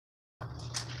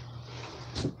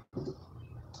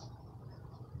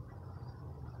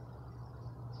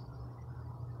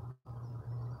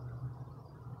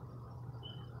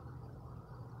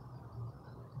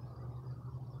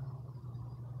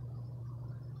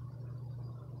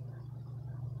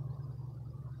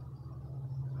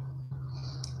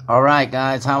All right,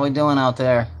 guys, how we doing out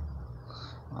there?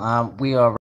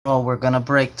 We're gonna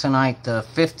break tonight the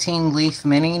 15 leaf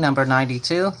mini number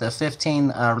 92, the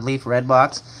 15 leaf red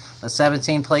box, the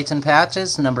 17 plates and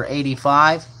patches number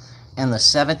 85, and the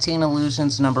 17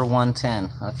 illusions number 110.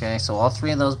 Okay, so all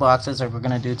three of those boxes are we're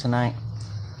gonna do tonight.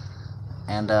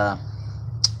 And I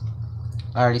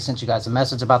already sent you guys a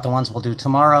message about the ones we'll do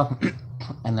tomorrow.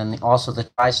 And then also the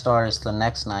TriStar is the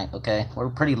next night. Okay, we're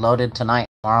pretty loaded tonight,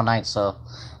 tomorrow night, so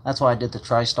that's why I did the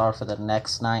TriStar for the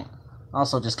next night.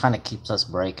 Also, just kind of keeps us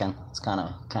breaking. It's kind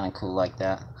of cool like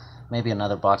that. Maybe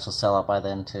another box will sell out by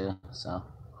then too. So,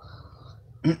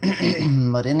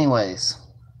 but anyways,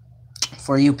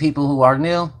 for you people who are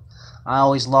new, I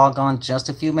always log on just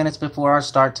a few minutes before our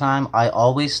start time. I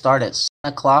always start at 7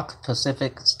 o'clock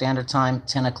Pacific Standard Time,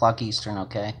 10 o'clock Eastern.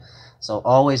 Okay, so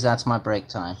always that's my break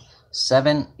time.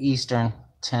 7 Eastern,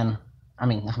 7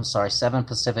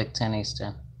 Pacific, 10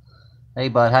 Eastern. Hey,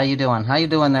 bud, how you doing? How you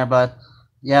doing there, bud?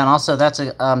 Yeah, and also that's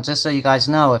a just so you guys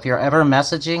know, if you're ever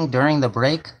messaging during the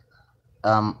break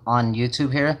on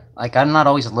YouTube here, like I'm not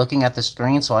always looking at the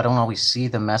screen, so I don't always see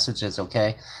the messages,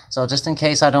 okay? So just in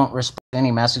case I don't respond to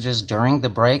any messages during the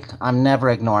break, I'm never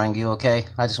ignoring you, okay?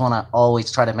 I just want to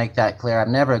always try to make that clear.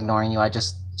 I'm never ignoring you. I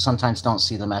just sometimes don't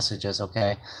see the messages,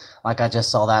 okay? Like I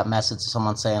just saw that message,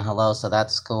 someone saying hello, so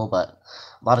that's cool, but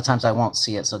a lot of times I won't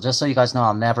see it. So just so you guys know,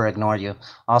 I'll never ignore you.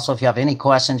 Also, if you have any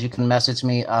questions, you can message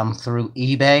me through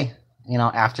eBay,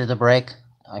 after the break.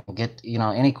 I can get,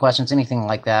 any questions, anything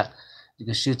like that. You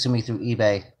can shoot to me through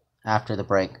eBay after the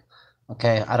break.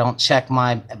 Okay, I don't check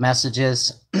my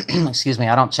messages. Excuse me,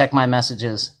 I don't check my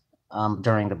messages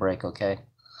during the break, okay?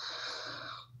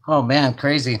 Oh, man,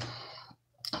 crazy.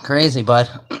 Crazy, bud.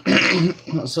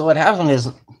 So what happened is,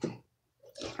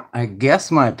 I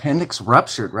guess my appendix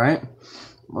ruptured, right?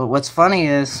 Well, what's funny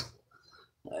is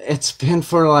it's been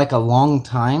for like a long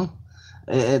time.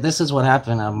 This is what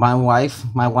happened. My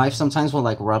wife sometimes will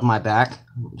like rub my back.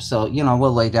 So,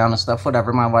 we'll lay down and stuff,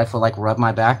 whatever. My wife will like rub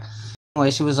my back.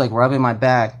 Anyway, she was like rubbing my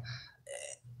back,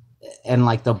 and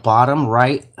like the bottom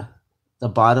right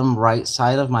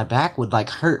side of my back would like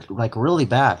hurt like really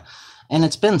bad. And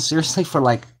it's been seriously for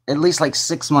like at least like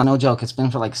 6 months. No joke. It's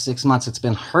been for like 6 months. It's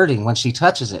been hurting when she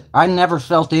touches it. I never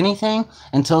felt anything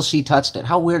until she touched it.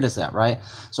 How weird is that, right?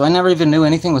 So I never even knew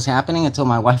anything was happening until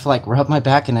my wife like rubbed my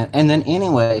back in it. And then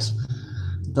anyways,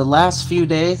 the last few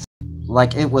days,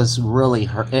 like it was really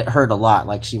hurt. It hurt a lot.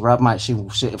 Like she rubbed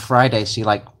Friday, she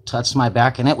like touched my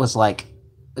back and it was like,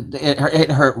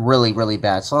 it hurt really, really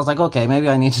bad. So I was like, okay, maybe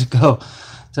I need to go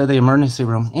to the emergency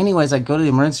room. Anyways, I go to the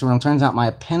emergency room. Turns out my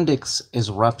appendix is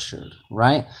ruptured,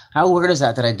 right? How weird is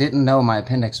that I didn't know my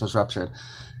appendix was ruptured?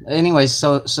 Anyways,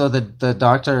 so the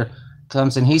doctor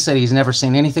comes and he said he's never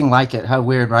seen anything like it. How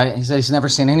weird, right? He said he's never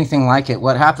seen anything like it.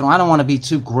 What happened? I don't want to be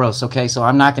too gross, okay? So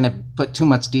I'm not going to put too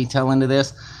much detail into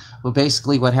this. But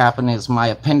basically what happened is my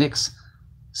appendix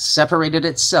separated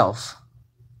itself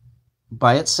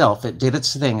by itself. It did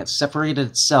its thing. It separated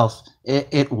itself.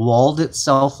 It walled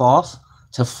itself off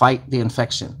to fight the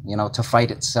infection, to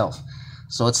fight itself.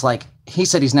 So it's like, he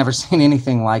said he's never seen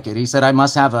anything like it. He said, I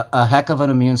must have a heck of an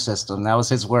immune system. That was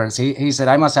his words. He said,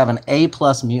 I must have an A+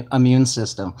 immune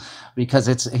system, because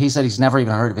he said he's never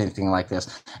even heard of anything like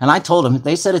this. And I told him,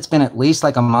 they said it's been at least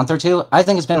like a month or two. I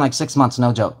think it's been like 6 months,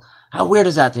 no joke. How weird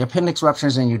is that? The appendix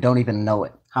ruptures and you don't even know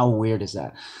it. How weird is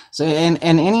that? So, and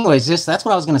anyways, that's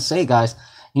what I was going to say, guys.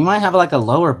 You might have like a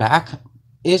lower back.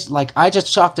 It's like I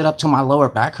just chalked it up to my lower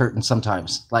back hurting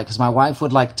sometimes, like because my wife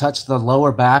would like touch the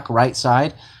lower back right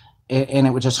side and it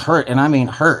would just hurt, and I mean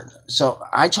hurt. So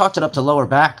I chalked it up to lower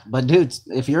back. But dudes,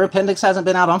 if your appendix hasn't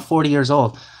been out, I'm 40 years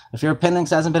old. If your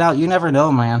appendix hasn't been out, you never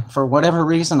know, man. For whatever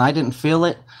reason, I didn't feel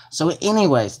it. So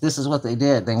anyways, this is what they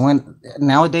did. They went,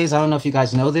 nowadays, I don't know if you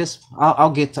guys know this.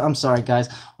 I'm sorry, guys,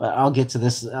 but I'll get to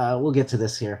this. We'll get to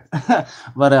this here.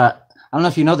 But I don't know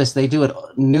if you know this. They do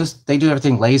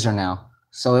everything laser now.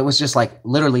 So it was just like,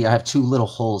 literally, I have 2 little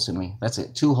holes in me. That's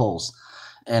it, 2 holes.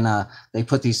 And they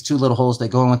put these 2 little holes. They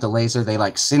go in with the laser. They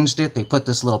like singed it. They put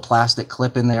this little plastic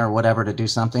clip in there or whatever to do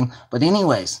something. But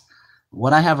anyways,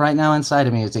 what I have right now inside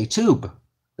of me is a tube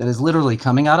that is literally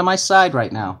coming out of my side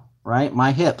right now, right?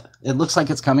 My hip. It looks like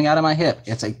it's coming out of my hip.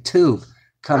 It's a tube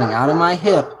coming out of my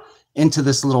hip into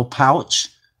this little pouch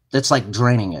that's like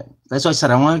draining it. That's why I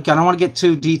said I don't want to get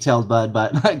too detailed, but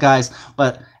guys,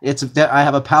 but I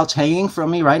have a pouch hanging from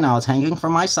me right now. It's hanging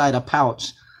from my side, a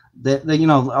pouch that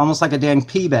almost like a dang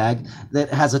pee bag that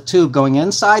has a tube going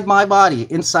inside my body,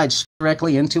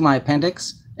 directly into my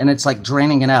appendix, and it's like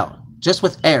draining it out. just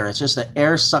with air. It's just an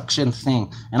air suction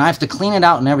thing. And I have to clean it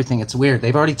out and everything. It's weird.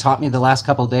 They've already taught me the last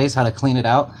couple of days how to clean it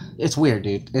out. It's weird,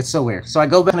 dude. It's so weird. So I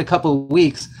go back in a couple of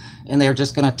weeks and they're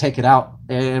just going to take it out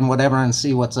and whatever and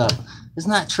see what's up.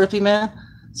 Isn't that trippy, man?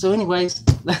 So anyways,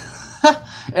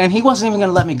 and he wasn't even going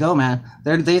to let me go, man.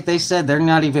 They said they're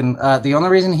not even, the only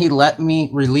reason he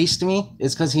released me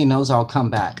is because he knows I'll come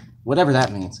back. Whatever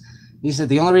that means. He said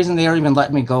the only reason they are even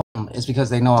letting me go is because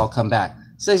they know I'll come back.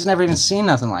 So he's never even seen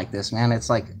nothing like this, man. It's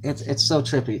like, it's so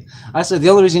trippy. I said, the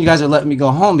only reason you guys are letting me go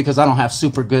home because I don't have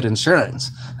super good insurance.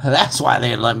 That's why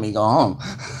they're letting me go home.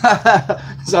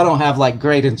 Because I don't have like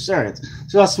great insurance.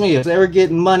 Trust me, if they were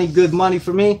getting money, good money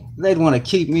for me, they'd want to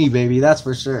keep me, baby. That's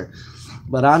for sure.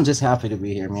 But I'm just happy to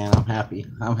be here, man. I'm happy.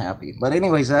 I'm happy. But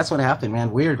anyways, that's what happened,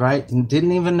 man. Weird, right? And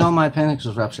didn't even know my appendix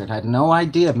was ruptured. I had no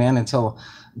idea, man, until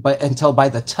by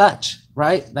the touch,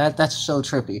 right? That's so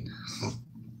trippy.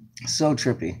 So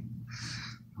trippy.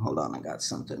 Hold on, I got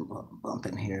something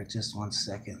bumping here. Just 1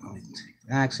 second.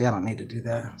 Actually, I don't need to do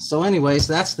that. So anyways,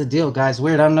 that's the deal, guys.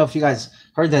 Weird. I don't know if you guys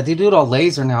heard that. They do it all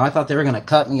laser now. I thought they were going to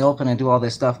cut me open and do all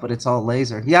this stuff, but it's all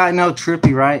laser. Yeah, I know.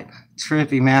 Trippy, right?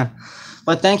 Trippy, man.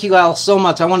 But thank you all so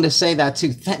much. I wanted to say that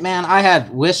too. Man, I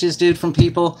had wishes, dude, from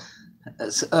people.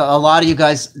 A lot of you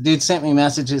guys, dude, sent me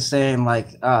messages saying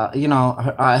like, you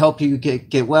know, I hope you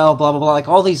get well, blah, blah, blah. Like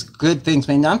all these good things,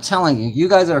 man. I'm telling you, you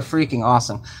guys are freaking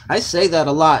awesome. I say that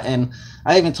a lot. And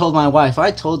I even told my wife,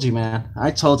 I told you, man, I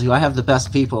told you I have the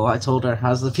best people. I told her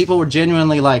the people were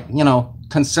genuinely like, you know,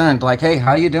 concerned, like, hey,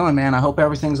 how you doing, man? I hope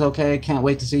everything's okay. Can't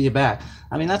wait to see you back.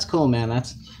 I mean, that's cool, man.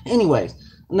 Anyways,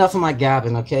 enough of my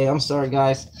gabbing. Okay. I'm sorry,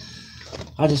 guys.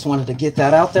 I just wanted to get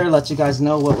that out there, let you guys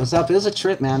know what was up. It was a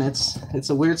trip, man. It's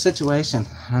a weird situation.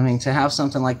 I mean, to have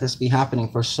something like this be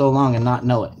happening for so long and not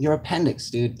know it. Your appendix,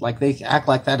 dude. Like, they act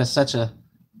like that is such a,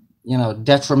 you know,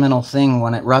 detrimental thing.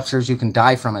 When it ruptures, you can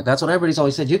die from it. That's what everybody's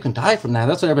always said. You can die from that.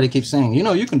 That's what everybody keeps saying. You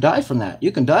know, you can die from that.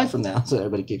 You can die from that. That's what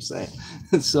everybody keeps saying.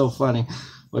 It's so funny.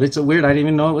 But it's a weird. I didn't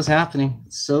even know it was happening.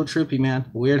 It's so trippy, man.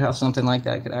 Weird how something like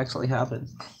that could actually happen.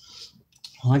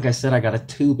 Like I said, I got a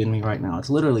tube in me right now.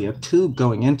 It's literally a tube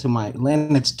going into my,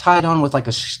 and it's tied on with like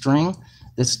a string.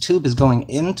 This tube is going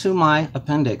into my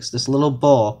appendix, this little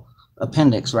ball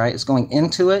appendix, right? It's going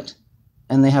into it,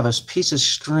 and they have a piece of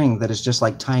string that is just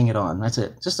like tying it on. That's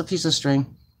it, just a piece of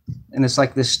string. And it's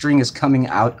like this string is coming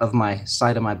out of my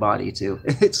side of my body too.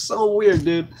 It's so weird,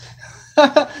 dude.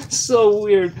 So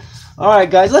weird. All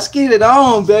right, guys, let's get it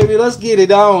on, baby. Let's get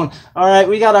it on. All right,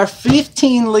 we got our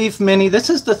 15-leaf mini. This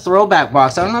is the throwback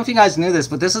box. I don't know if you guys knew this,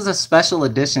 but this is a special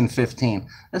edition 15.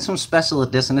 That's from special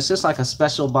edition. It's just like a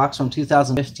special box from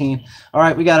 2015. All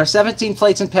right, we got our 17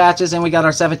 plates and patches, and we got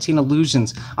our 17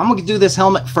 illusions. I'm going to do this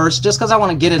helmet first just because I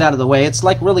want to get it out of the way. It's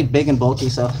like really big and bulky,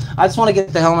 so I just want to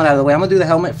get the helmet out of the way. I'm going to do the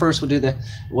helmet first. We'll do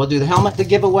the helmet to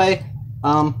give away.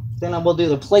 Then we'll do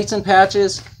the plates and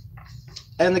patches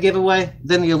and the giveaway,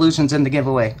 then the illusions in the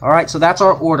giveaway. All right, so that's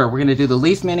our order. We're going to do the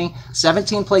Leaf Mini,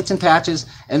 17 plates and patches,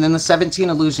 and then the 17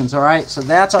 illusions. All right, so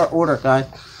that's our order, guys.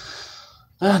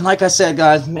 Like I said,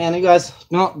 guys, man, you guys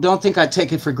don't think I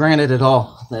take it for granted at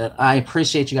all. That I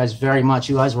appreciate you guys very much.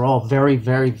 You guys were all very,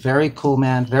 very, very cool,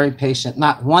 man. Very patient.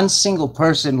 Not one single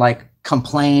person like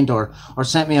complained or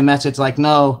sent me a message like,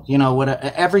 no, you know what?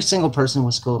 Every single person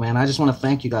was cool, man. I just want to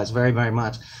thank you guys very, very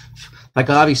much. Like,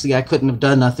 obviously, I couldn't have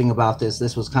done nothing about this.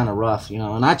 This was kind of rough, you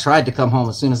know, and I tried to come home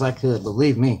as soon as I could.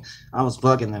 Believe me, I was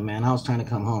bugging them, man. I was trying to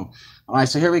come home. All right,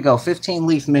 so here we go. 15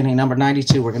 Leaf Mini, number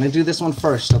 92. We're going to do this one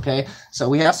first, okay? So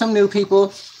we have some new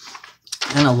people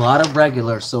and a lot of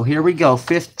regulars. So here we go.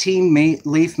 15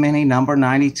 Leaf Mini, number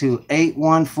 92.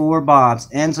 814 Bobs,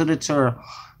 Enzo Detur,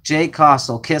 Jay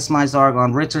Costle, Kiss My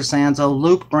Zargon, Richard Sanzo,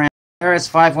 Luke Brand, Harris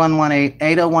 5118,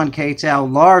 801 K-Tow,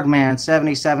 Lardman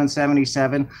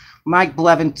 7777, Mike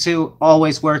Blevin 2,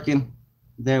 always working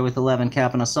there with 11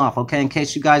 capping us off. Okay, in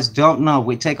case you guys don't know,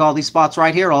 we take all these spots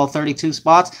right here, all 32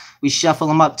 spots, we shuffle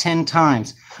them up 10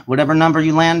 times. Whatever number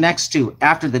you land next to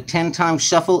after the 10-time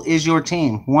shuffle is your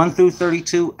team. 1 through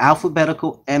 32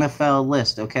 alphabetical NFL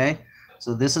list, okay?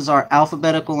 So this is our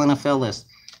alphabetical NFL list.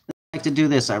 I like to do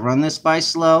this. I run this by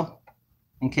slow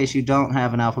in case you don't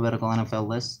have an alphabetical NFL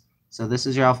list. So this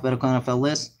is your alphabetical NFL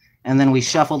list. And then we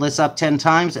shuffle this up 10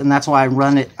 times, and that's why I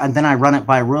run it. And then I run it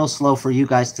by real slow for you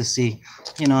guys to see.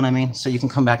 You know what I mean? So you can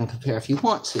come back and compare if you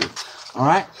want to. All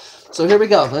right? So here we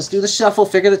go. Let's do the shuffle,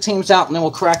 figure the teams out, and then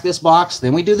we'll crack this box.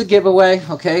 Then we do the giveaway,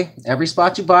 okay? Every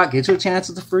spot you bought gets you a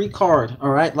chance at the free card. All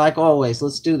right? Like always,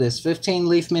 let's do this. 15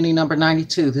 Leaf Mini number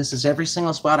 92. This is every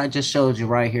single spot I just showed you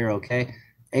right here, okay?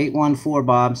 814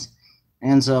 Bobs,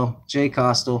 Enzo, Jay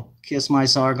Costle, Kiss My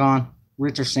Sargon,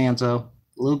 Richard Sanzo,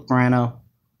 Luke Brano,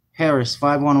 Harris,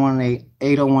 5118,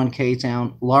 801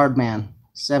 K-Town. Lardman,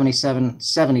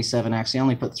 77, actually. I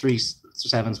only put 3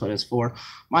 sevens, but it's 4.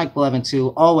 Mike Blevin, 2.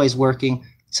 Always working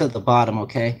to the bottom,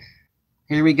 okay?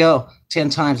 Here we go. 10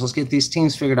 times. Let's get these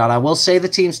teams figured out. I will say the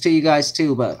teams to you guys,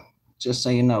 too, but just so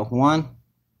you know. 1,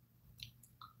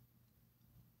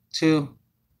 2,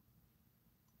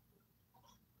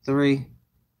 3,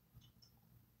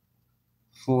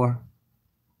 4,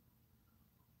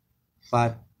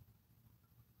 5,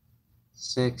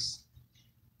 6.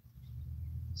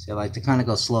 See, I like to kind of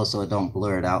go slow so it don't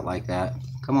blur it out like that.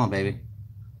 Come on, baby.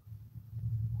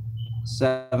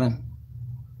 7,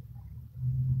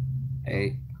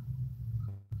 8,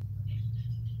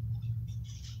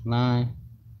 9.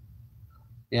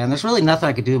 Yeah, and there's really nothing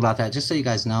I could do about that, just so you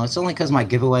guys know. It's only because my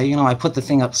giveaway, you know, I put the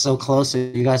thing up so close so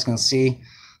you guys can see.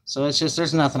 So it's just,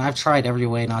 there's nothing. I've tried every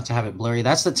way not to have it blurry.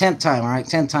 That's the 10th time, all right?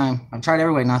 10th time. I've tried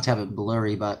every way not to have it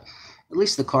blurry, but at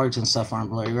least the cards and stuff aren't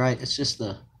blurry, right? It's just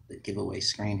the giveaway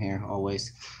screen here,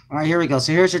 always. All right, here we go.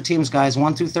 So here's your teams, guys,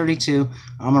 1 through 32.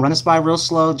 I'm going to run this by real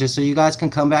slow just so you guys can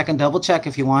come back and double check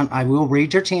if you want. I will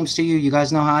read your teams to you. You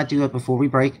guys know how I do it before we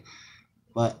break,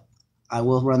 but I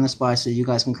will run this by so you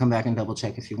guys can come back and double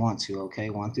check if you want to, okay?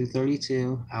 1 through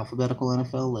 32, alphabetical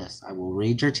NFL list. I will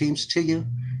read your teams to you.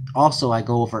 Also, I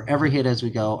go over every hit as we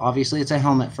go. Obviously, it's a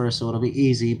helmet first, so it'll be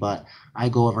easy, but I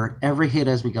go over every hit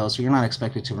as we go, so you're not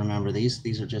expected to remember these.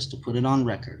 These are just to put it on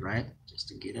record, right? Just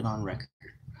to get it on record.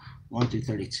 1 through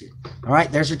 32. All right,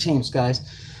 there's your teams, guys.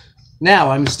 Now,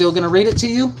 I'm still going to read it to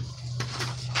you.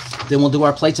 Then we'll do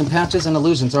our plates and pouches and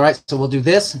illusions. All right, so we'll do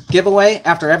this giveaway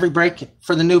after every break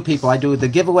for the new people. I do the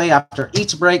giveaway after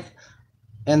each break,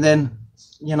 and then,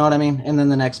 you know what I mean? And then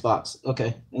the next box.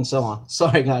 Okay, and so on.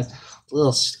 Sorry, guys. A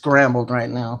little scrambled right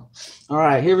now. All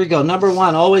right, here we go. Number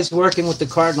 1, always working with the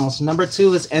Cardinals. Number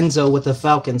 2 is Enzo with the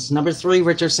Falcons. Number 3,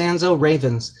 Richard Sanzo,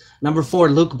 Ravens. Number 4,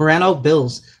 Luke Brano,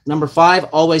 Bills. Number 5,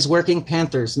 always working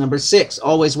Panthers. Number 6,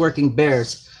 always working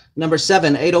Bears. Number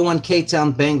 7, 801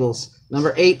 K-Town, Bengals.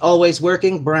 Number 8, always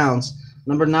working Browns.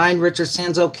 Number 9, Richard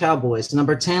Sanzo, Cowboys.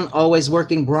 Number 10, always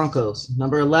working Broncos.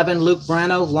 Number 11, Luke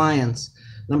Brano, Lions.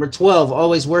 Number 12,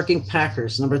 always working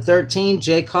Packers. Number 13,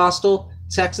 Jay Costal,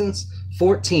 Texans.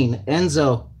 14,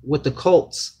 Enzo with the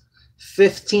Colts.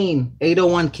 15,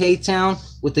 801 K-Town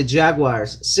with the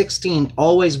Jaguars. 16,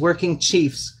 always working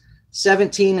Chiefs.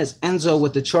 17 is Enzo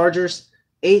with the Chargers.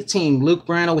 18, Luke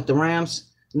Brano with the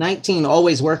Rams. 19,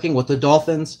 always working with the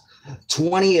Dolphins.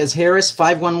 20 is Harris,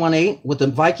 5118 with the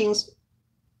Vikings.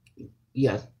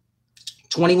 Yeah.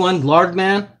 21,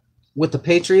 Lardman with the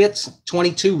Patriots.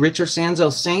 22, Richard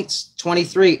Sanzo, Saints.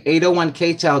 23, 801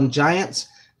 K-Town, Giants.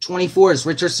 24 is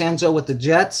Richard Sanzo with the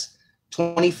Jets.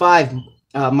 25,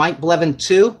 Mike Blevin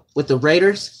 2 with the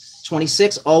Raiders.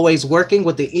 26, always working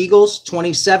with the Eagles.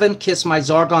 27, Kiss My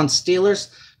Zargon,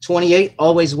 Steelers. 28,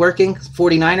 always working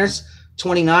 49ers.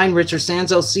 29, Richard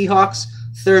Sanzo, Seahawks.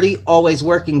 30, always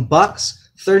working Bucks.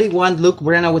 31, Luke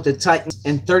Brano with the Titans.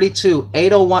 And 32,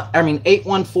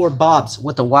 814 Bobs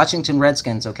with the Washington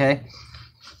Redskins, okay?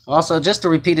 Also, just to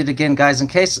repeat it again, guys, in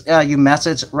case you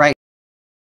message right,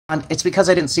 it's because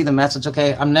I didn't see the message,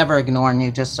 okay? I'm never ignoring you,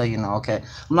 just so you know, okay?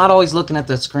 I'm not always looking at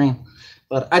the screen,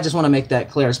 but I just want to make that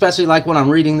clear, especially like when I'm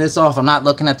reading this off, I'm not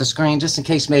looking at the screen, just in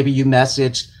case maybe you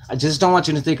messaged. I just don't want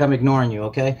you to think I'm ignoring you,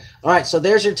 okay? All right, so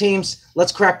there's your teams.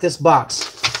 Let's crack this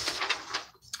box.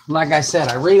 Like I said,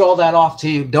 I read all that off to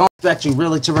you. Don't expect you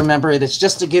really to remember it. It's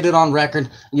just to get it on record,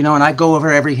 you know, and I go over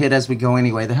every hit as we go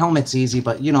anyway. The helmet's easy,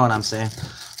 but you know what I'm saying.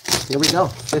 Here we go.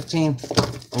 15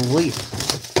 Elite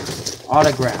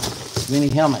Autograph Mini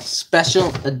Helmet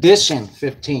Special Edition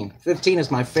 15. 15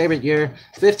 is my favorite year.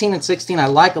 15 and 16 I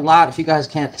like a lot, if you guys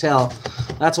can't tell.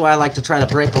 That's why I like to try to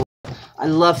break a I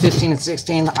love 15 and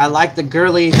 16. I like the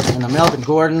Gurley and the Melvin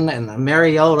Gordon and the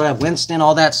Mariota, Winston,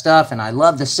 all that stuff. And I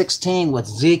love the 16 with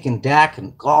Zeke and Dak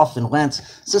and Goff and Wentz.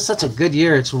 It's just such a good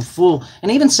year. It's full.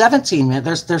 And even 17, man.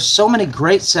 There's so many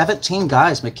great 17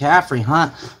 guys. McCaffrey,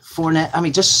 Hunt, Fournette. I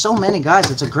mean, just so many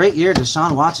guys. It's a great year.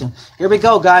 Deshaun Watson. Here we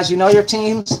go, guys. You know your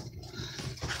teams?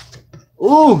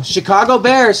 Ooh, Chicago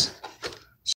Bears.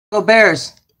 Chicago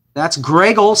Bears. That's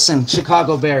Greg Olsen,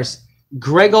 Chicago Bears.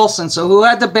 Greg Olsen. So who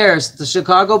had the Bears? The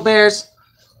Chicago Bears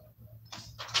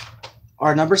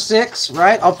are number 6,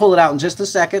 right? I'll pull it out in just a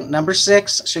second. Number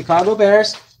 6, Chicago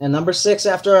Bears. And number 6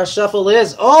 after our shuffle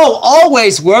is, oh,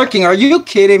 always working. Are you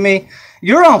kidding me?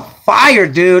 You're on fire,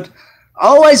 dude.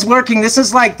 Always working. This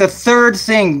is like the third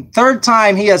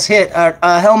time he has hit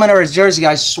a helmet or his jersey,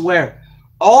 I swear.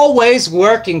 Always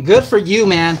working. Good for you,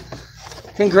 man.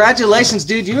 Congratulations,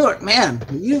 dude.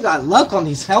 You got luck on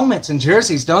these helmets and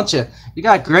jerseys, don't you? You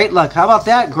got great luck. How about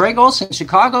that? Greg Olsen,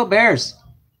 Chicago Bears.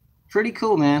 Pretty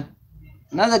cool, man.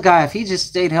 Another guy, if he just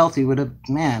stayed healthy, would have,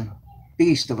 man,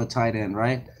 beast of a tight end,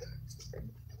 right?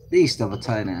 Beast of a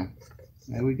tight end.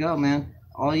 There we go, man.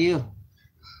 All you.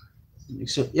 Make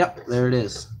sure, yep, there it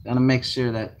is. Gotta make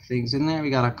sure that thing's in there. We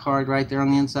got a card right there on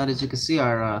the inside, as you can see,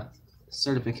 our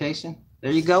certification.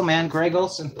 There you go, man. Greg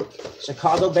Olsen,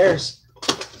 Chicago Bears.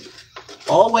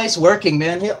 Always working,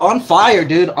 man. On fire,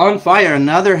 dude. On fire.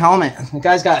 Another helmet. The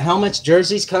guy's got helmets,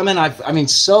 jerseys coming. I mean,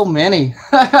 so many.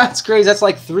 That's crazy. That's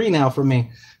like 3 now for me.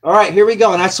 All right, here we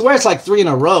go. And I swear it's like 3 in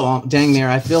a row. Dang near.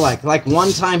 I feel like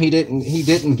one time he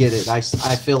didn't get it. I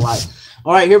feel like.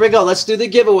 All right, here we go. Let's do the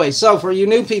giveaway. So for you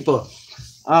new people,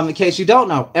 in case you don't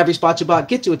know, every spot you bought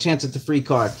get you a chance at the free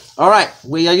card. All right,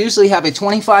 we usually have a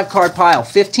 25 card pile,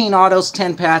 15 autos,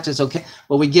 10 patches, okay?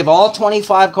 But we give all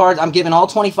 25 cards. I'm giving all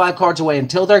 25 cards away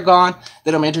until they're gone.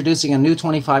 Then I'm introducing a new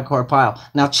 25 card pile.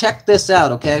 Now check this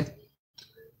out, okay?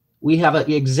 We have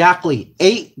exactly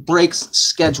 8 breaks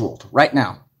scheduled right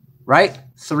now, right?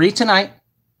 3 tonight,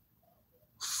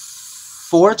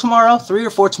 4 tomorrow, 3 or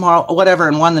 4 tomorrow, or whatever,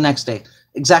 and 1 the next day.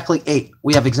 Exactly 8.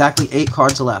 We have exactly 8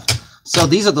 cards left. So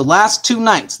these are the last 2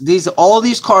 nights. All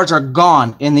these cards are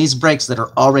gone in these breaks that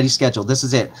are already scheduled. This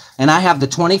is it. And I have the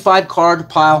 25 card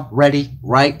pile ready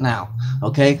right now.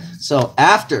 Okay. So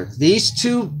after these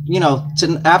 2,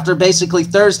 after basically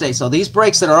Thursday. So these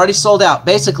breaks that are already sold out,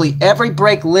 basically every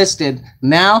break listed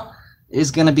now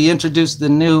is going to be introduced the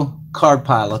new card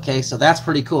pile. Okay. So that's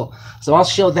pretty cool. So I'll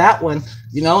show that one,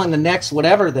 in the next,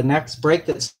 the next break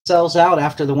that sells out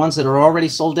after the ones that are already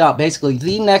sold out. Basically,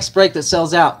 the next break that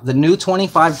sells out, the new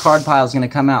 25 card pile is going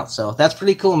to come out. So that's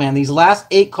pretty cool, man. These last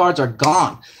 8 cards are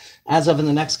gone as of in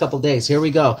the next couple days. Here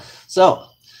we go. So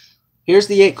here's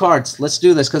the 8 cards. Let's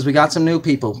do this because we got some new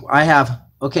people.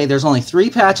 There's only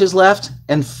 3 patches left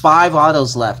and 5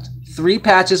 autos left. 3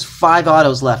 patches, 5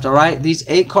 autos left, all right? These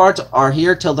 8 cards are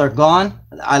here till they're gone.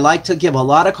 I like to give a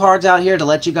lot of cards out here to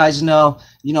let you guys know,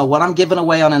 what I'm giving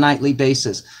away on a nightly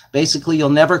basis. Basically, you'll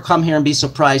never come here and be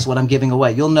surprised what I'm giving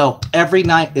away. You'll know every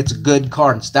night it's good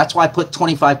cards. That's why I put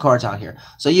 25 cards out here.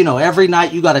 So, every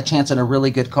night you got a chance at a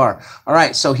really good card. All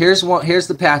right, so here's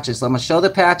the patches. I'm going to show the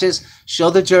patches, show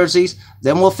the jerseys,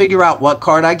 then we'll figure out what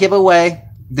card I give away.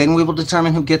 Then we will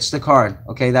determine who gets the card.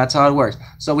 Okay, that's how it works.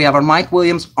 So we have our Mike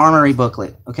Williams Armory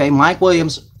booklet. Okay, Mike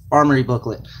Williams Armory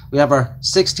booklet. We have our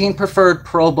 16 preferred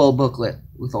Pro Bowl booklet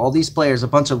with all these players, a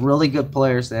bunch of really good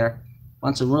players there. A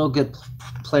bunch of real good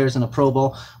players in a Pro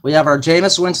Bowl. We have our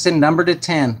Jameis Winston number to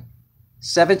 10.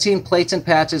 17 plates and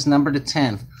patches number to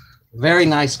 10. Very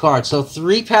nice card. So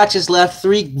 3 patches left,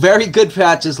 3 very good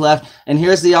patches left. And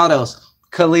here's the autos.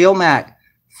 Khalil Mack,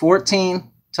 14,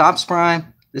 Topps Prime.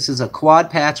 This is a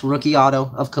quad patch rookie auto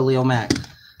of Khalil Mack.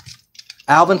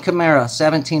 Alvin Kamara,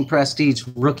 17 Prestige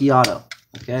rookie auto.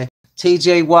 Okay.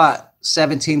 TJ Watt,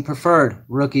 17 preferred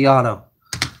rookie auto.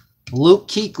 Luke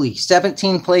Kuechly,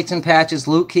 17 plates and patches.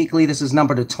 Luke Kuechly, this is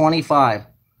number to 25.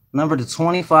 Number to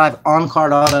 25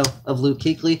 on-card auto of Luke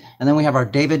Kuechly. And then we have our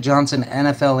David Johnson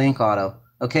NFL Inc. auto.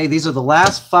 Okay, these are the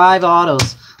last 5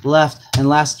 autos left and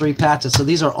last 3 patches. So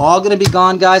these are all going to be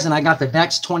gone, guys, and I got the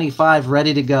next 25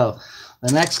 ready to go.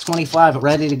 The next 25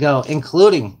 ready to go,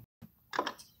 including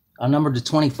a number to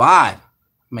 25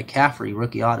 McCaffrey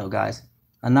rookie auto, guys.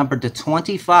 A number to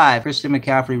 25 Christian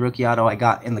McCaffrey rookie auto I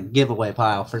got in the giveaway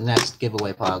pile for next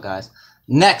giveaway pile, guys.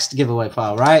 Next giveaway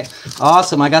pile, right?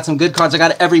 Awesome. I got some good cards. I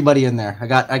got everybody in there. I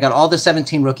got all the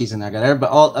 17 rookies in there. I got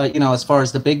everybody, all as far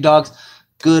as the big dogs,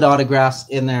 good autographs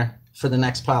in there for the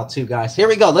next pile too, guys. Here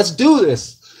we go. Let's do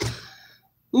this.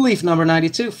 Leaf number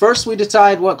 92. First, we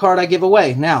decide what card I give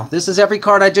away. Now, this is every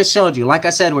card I just showed you. Like I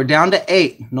said, we're down to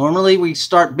 8. Normally, we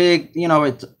start big,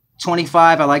 at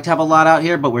 25. I like to have a lot out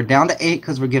here, but we're down to 8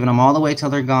 because we're giving them all the way till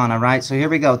they're gone, all right? So here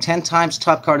we go. 10 times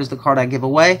top card is the card I give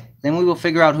away. Then we will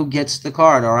figure out who gets the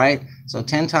card, all right? So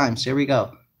 10 times. Here we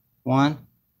go. 1,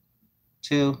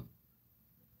 2,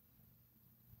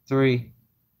 3,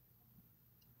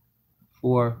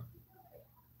 4,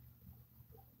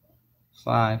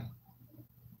 5,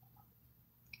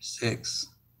 6,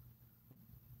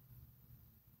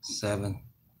 7,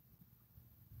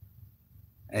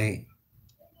 8,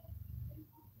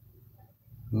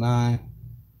 9,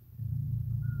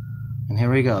 and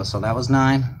here we go. So that was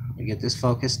 9. We get this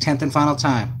focus. 10th and final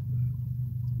time.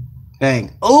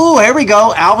 Bang. Oh, here we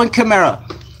go. Alvin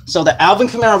Kamara. So the Alvin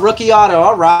Kamara rookie auto.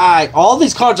 All right. All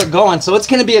these cards are going. So it's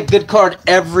going to be a good card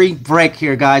every break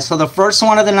here, guys. So the first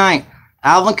one of the night,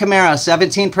 Alvin Kamara,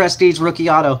 17 Prestige rookie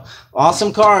auto.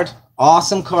 Awesome card.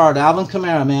 Awesome card. Alvin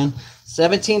Kamara, man.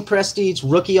 17 Prestige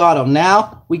rookie auto.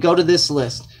 Now we go to this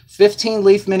list. 15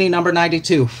 Leaf Mini number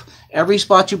 92. Every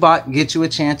spot you bought gets you a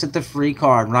chance at the free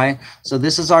card, right? So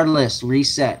this is our list.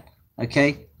 Reset.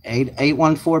 Okay.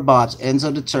 814 Bobs,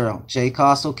 Enzo DeTuro, Jay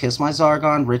Costle, Kiss My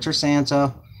Zargon, Richard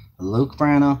Santo, Luke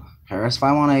Brano, Harris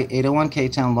 518, 801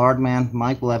 K-Town, Lardman,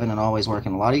 Mike Levin, and Always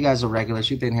Working. A lot of you guys are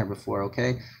regulars. You've been here before,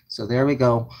 okay? So there we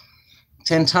go.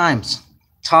 10 times.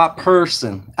 Top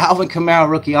person. Alvin Kamara,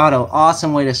 rookie auto.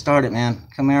 Awesome way to start it, man.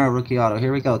 Kamara, rookie auto.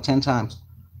 Here we go. 10 times.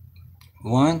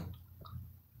 1,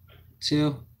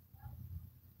 2,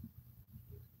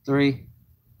 3,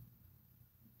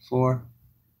 4,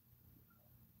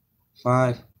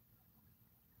 5,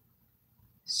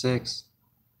 6,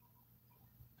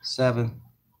 7,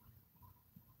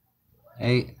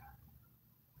 8,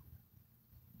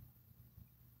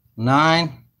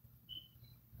 9.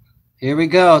 Here we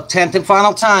go. 10th and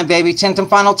final time, baby. 10th and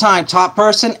final time. Top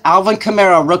person, Alvin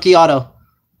Kamara, rookie auto.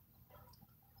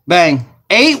 Bang.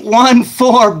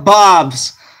 814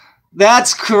 Bobs.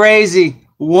 That's crazy.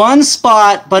 One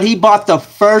spot, but he bought the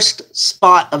first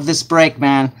spot of this break,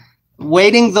 man.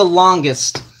 Waiting the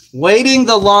longest. Waiting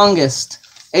the longest.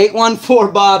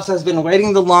 814 Bobs has been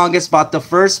waiting the longest, bought the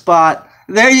first spot.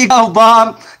 There you go,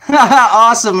 Bob.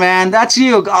 Awesome, man. That's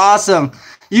you. Awesome.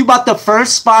 You bought the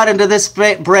first spot into this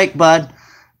break, bud.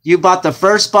 You bought the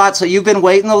first spot, so you've been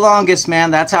waiting the longest, man.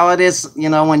 That's how it is. You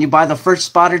know, when you buy the first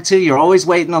spot or two, you're always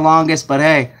waiting the longest. But,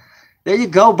 hey, there you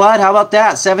go, bud. How about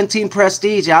that? 17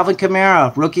 Prestige, Alvin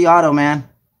Kamara, rookie auto, man.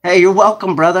 Hey, you're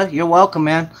welcome, brother. You're welcome,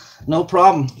 man. No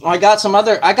problem. I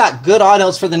got good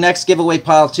autos for the next giveaway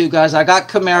pile, too, guys. I got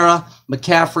Kamara,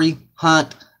 McCaffrey,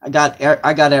 Hunt. I got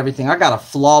everything. I got a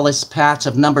flawless patch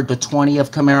of numbered to 20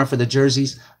 of Kamara for the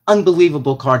jerseys.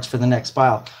 Unbelievable cards for the next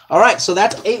pile. All right, so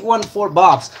that's 814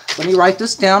 Bobs. Let me write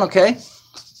this down, okay?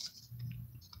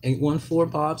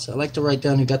 814 Bobs. I like to write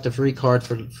down who got the free card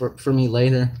for me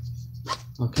later.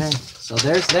 Okay, so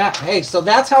there's that. Hey, so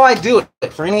that's how I do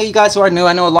it. For any of you guys who are new,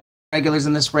 I know a lot of regulars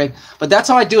in this break, but that's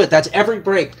how I do it. That's every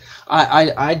break.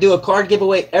 I do a card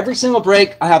giveaway every single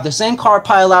break. I have the same card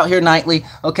pile out here nightly,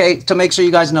 okay, to make sure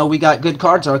you guys know we got good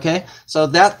cards, okay? So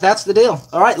that's the deal.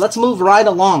 All right, let's move right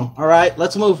along. All right,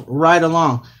 let's move right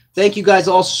along. Thank you guys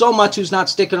all so much who's not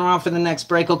sticking around for the next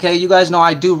break, okay? You guys know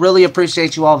I do really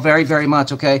appreciate you all very, very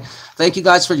much, okay? Thank you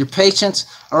guys for your patience,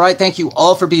 all right? Thank you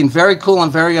all for being very cool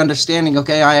and very understanding,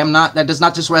 okay? That does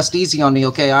not just rest easy on me,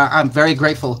 okay? I'm very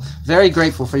grateful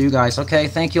for you guys, okay?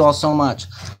 Thank you all so much.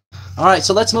 All right,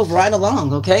 so let's move right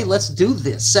along, okay? Let's do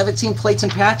this. 17 plates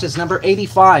and patches, number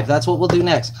 85. That's what we'll do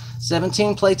next.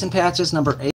 17 plates and patches,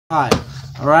 number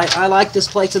 85. All right, I like this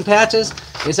plates and patches.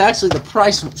 It's actually the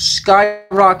price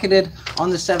skyrocketed on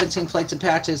the 17 plates and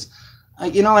patches.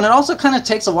 You know, and it also kind of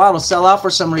takes a while to sell out for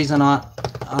some reason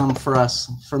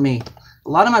for me. A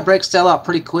lot of my breaks sell out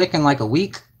pretty quick in like a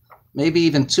week, maybe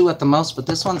even 2 at the most, but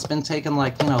this one's been taking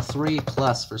like,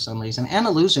 3+ for some reason. And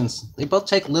Illusions, they both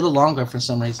take a little longer for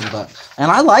some reason,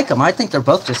 and I like them. I think they're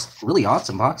both just really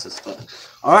awesome boxes. But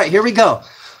all right, here we go.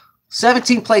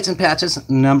 17 plates and patches,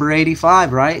 number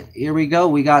 85, right? Here we go.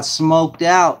 We got Smoked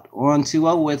Out on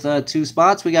 2-0 with 2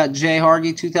 spots. We got Jay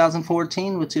Hargy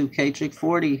 2014 with 2, K-Trick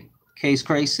 40, Case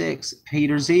Cray 6,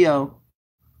 Peter Zio,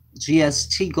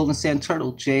 GST Golden Sand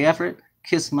Turtle, Jay Everett,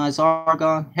 Kiss My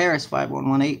Zargon, Harris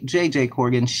 5118, JJ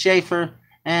Corgan, Schaefer,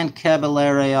 and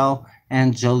Caballero,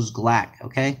 and Joe's Glack,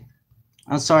 okay?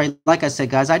 I'm sorry, like I said,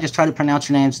 guys, I just try to pronounce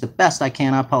your names the best I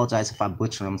can. I apologize if I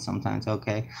butcher them sometimes,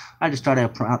 okay? I just try to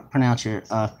pronounce your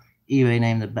eBay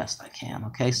name the best I can,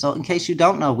 okay? So in case you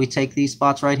don't know, we take these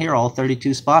spots right here, all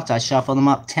 32 spots. I shuffle them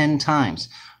up 10 times,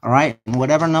 all right? And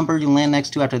whatever number you land next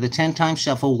to after the 10 times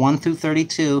shuffle, 1 through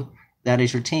 32, that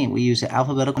is your team. We use the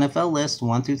alphabetical NFL list,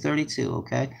 1 through 32,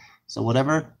 okay? So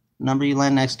whatever number you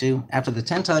land next to after the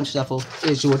 10 times shuffle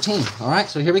is your team, all right?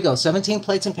 So here we go, 17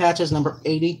 plates and patches, number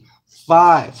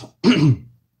 85.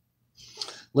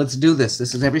 Let's do this.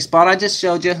 This is every spot I just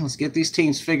showed you. Let's get these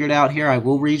teams figured out here. I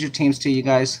will read your teams to you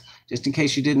guys, just in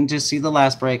case you didn't just see the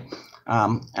last break.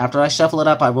 After I shuffle it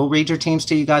up, I will read your teams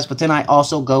to you guys, but then I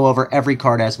also go over every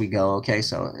card as we go, okay?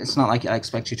 So it's not like I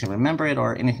expect you to remember it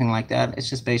or anything like that. It's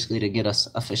just basically to get us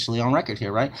officially on record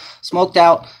here, right? Smoked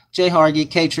Out, Jay Hargy,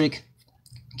 K-Trick,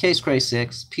 Case Cray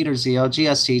 6, Peter Zio,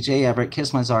 GST, Jay Everett,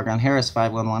 Kiss My Zargon, Harris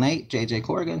 5118, JJ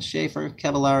Corrigan, Schaefer,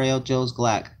 Caballero, Joe's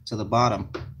Glack to the bottom.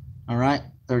 All right,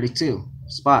 32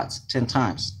 spots, 10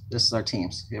 times. This is our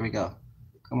teams. Here we go.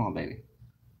 Come on, baby.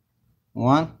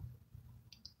 1,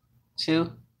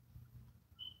 2,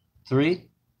 3,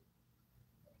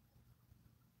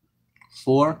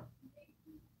 4,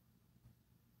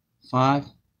 5,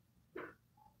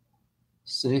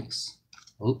 6.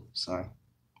 Oh, sorry.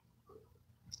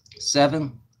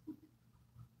 7,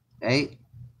 8,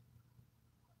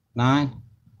 9,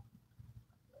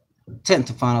 10th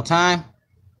and final time.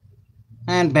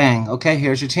 And bang. Okay,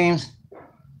 here's your teams.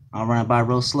 I'll run it by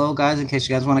real slow, guys, in case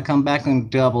you guys want to come back and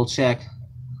double check.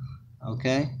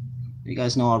 Okay, you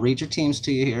guys know I'll read your teams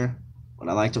to you here, but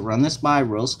I like to run this by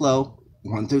real slow.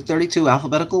 1 through 32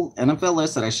 alphabetical NFL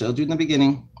list that I showed you in the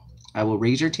beginning. I will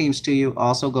read your teams to you,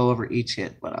 also go over each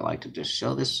hit, but I like to just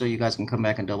show this so you guys can come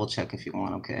back and double check if you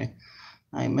want, okay?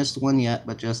 I ain't missed one yet,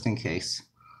 but just in case.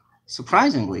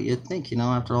 Surprisingly, you'd think, you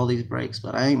know, after all these breaks,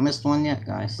 but I ain't missed one yet,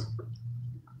 guys.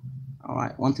 All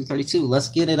right, 1 through 32. Let's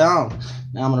get it on.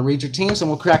 Now I'm going to read your teams and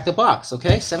we'll crack the box,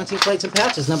 okay? 17 plates and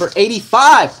patches. Number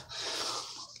 85.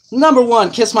 Number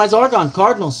 1, Kiss My Zargon,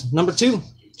 Cardinals. Number 2,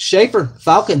 Schaefer,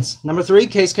 Falcons. Number 3,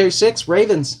 Case Carry 6,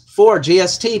 Ravens. 4,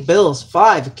 GST, Bills.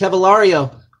 5,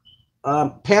 Cavalario,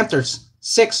 Panthers.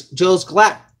 6, Joe's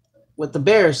Glack with the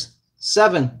Bears.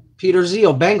 7, Peter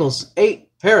Zio, Bengals. 8,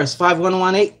 Harris,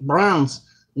 5118, Browns.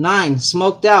 9,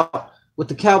 Smoked Out with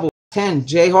the Cowboys. 10,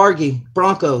 Jay Hargy,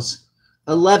 Broncos.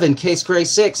 11, Case Gray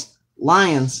 6,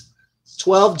 Lions.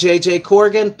 12, JJ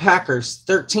Corrigan, Packers.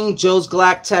 13, Joe's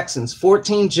Glack, Texans.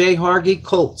 14, Jay Hargy,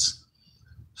 Colts.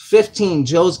 15,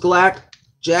 Joe's Glack,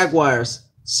 Jaguars.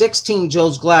 16,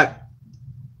 Joe's Glack,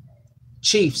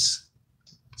 Chiefs.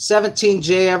 17,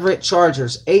 Jay Everett,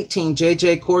 Chargers. 18,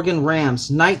 JJ Corrigan, Rams.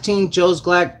 19, Joe's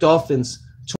Glack, Dolphins.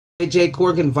 20, JJ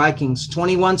Corrigan, Vikings.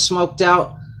 21, Smoked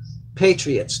Out,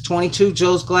 Patriots. 22,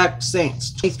 Joe's Glack,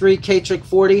 Saints. 23, K-Trick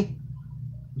 40,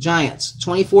 Giants.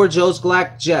 24, Joe's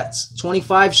Glack, Jets.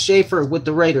 25, Schaefer with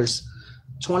the Raiders.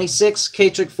 26,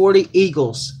 K-Trick 40,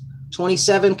 Eagles.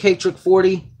 27, K-Trick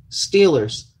 40,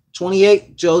 Steelers.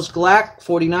 28, Joe's Glack,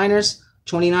 49ers.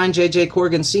 29, JJ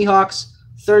Corrigan, Seahawks.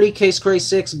 30, Case Cray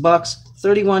 6, Bucks.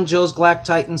 31, Joe's Glack,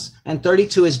 Titans. And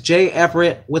 32 is Jay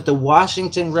Everett with the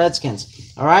Washington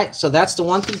Redskins. All right, so that's the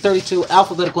 1 through 32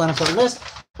 alphabetical NFL list.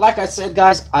 Like I said,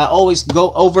 guys, I always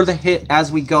go over the hit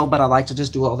as we go, but I like to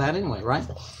just do all that anyway, right?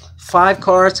 5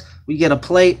 cards, we get a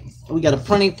plate, we get a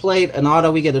printing plate, an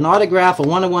auto, we get an autograph, a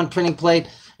 1-to-1 printing plate,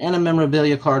 and a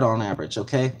memorabilia card on average,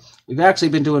 okay? We've actually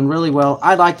been doing really well.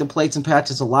 I like the plates and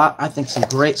patches a lot. I think some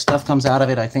great stuff comes out of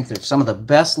it. I think they're some of the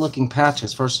best-looking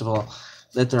patches, first of all,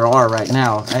 that there are right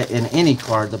now in any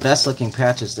card. The best-looking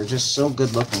patches, they're just so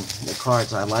good-looking, the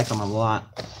cards. I like them a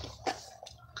lot.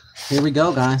 Here we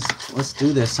go, guys. Let's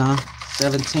do this, huh?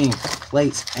 17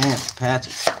 plates and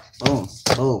patches. Boom,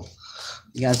 boom.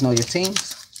 You guys know your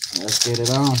teams. Let's get it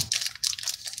on.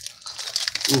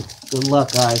 Ooh, good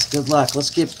luck, guys. Good luck. Let's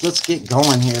get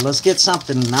going here. Let's get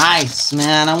something nice,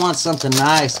 man. I want something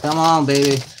nice. Come on,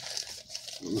 baby.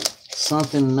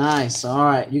 Something nice. All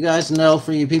right. You guys know,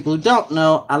 for you people who don't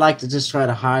know, I like to just try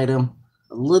to hide them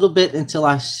a little bit until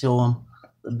I show them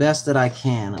the best that I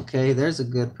can, okay? There's a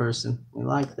good person. We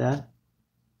like that.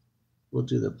 We'll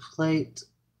do the plate.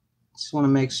 Just want to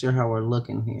make sure how we're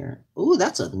looking here. Ooh,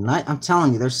 that's a nice, I'm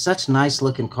telling you, there's such nice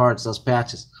looking cards, those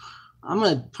patches. I'm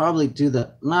going to probably do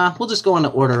the, nah, we'll just go in the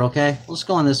order, okay? We'll just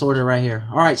go in this order right here.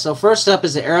 All right, so first up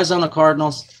is the Arizona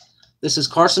Cardinals. This is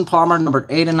Carson Palmer, number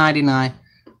 8/99.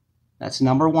 That's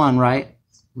number 1, right?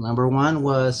 Number 1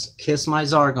 was Kiss My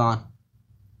Zargon.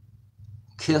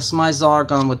 Kiss My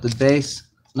Zargon with the base,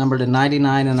 number to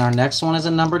 99. And our next one is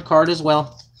a numbered card as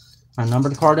well. Our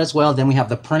numbered card as well. Then we have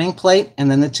the printing plate and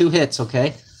then the 2 hits,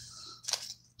 okay?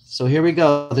 So here we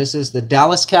go. This is the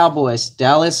Dallas Cowboys.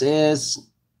 Dallas is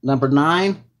number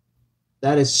 9.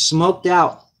 That is Smoked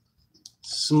Out.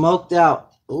 Smoked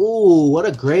Out. Ooh, what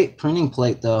a great printing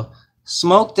plate, though.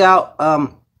 Smoked Out.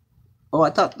 Oh, I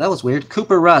thought that was weird.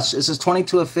 Cooper Rush. This is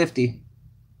 22/50.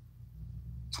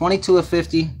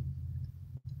 22/50.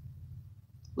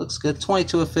 Looks good.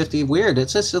 22/50. Weird. It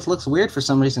just looks weird for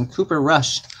some reason. Cooper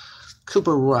Rush.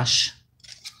 Cooper Rush.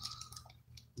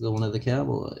 Going to the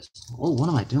Cowboys. Oh, what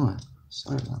am I doing?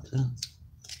 Sorry about that.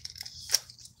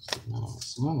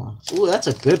 Ooh, that's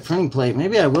a good printing plate.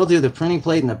 Maybe I will do the printing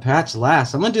plate and the patch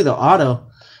last. I'm going to do the auto.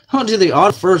 I'm going to do the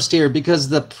auto first here because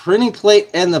the printing plate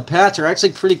and the patch are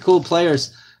actually pretty cool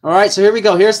players. All right, so here we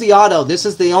go. Here's the auto. This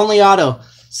is the only auto.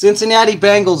 Cincinnati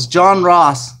Bengals, John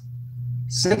Ross.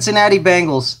 Cincinnati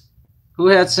Bengals. Who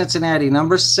had Cincinnati?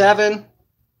 Number 7.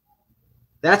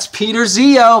 That's Peter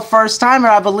Zio, first timer,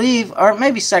 I believe, or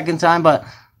maybe second time, but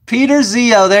Peter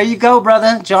Zio. There you go,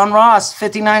 brother. John Ross,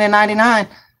 59/99.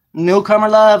 Newcomer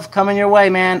love coming your way,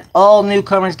 man. All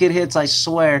newcomers get hits, I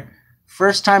swear.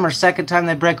 First time or second time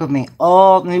they break with me.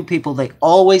 All new people, they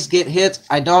always get hits.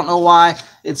 I don't know why.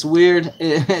 It's weird,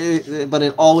 but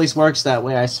it always works that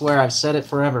way. I swear, I've said it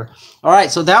forever. All right,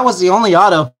 so that was the only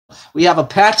auto. We have a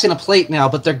patch and a plate now,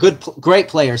 but they're great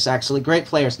players, actually. Great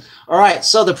players. All right,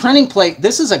 so the printing plate,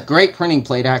 this is a great printing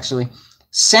plate, actually.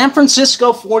 San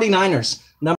Francisco 49ers.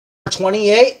 Number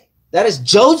 28. That is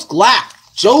Joe's Glack.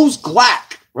 Joe's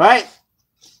Glack, right?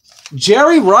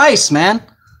 Jerry Rice, man.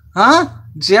 Huh?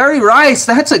 Jerry Rice.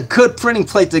 That's a good printing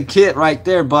plate to get right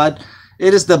there, bud.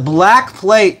 It is the black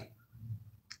plate.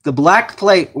 The black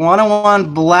plate.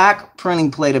 101 black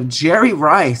printing plate of Jerry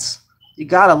Rice. You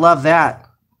got to love that.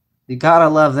 You got to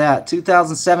love that.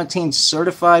 2017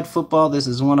 certified football. This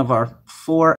is one of our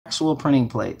 4 actual printing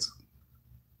plates.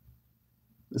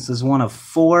 This is one of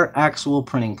 4 actual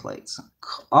printing plates.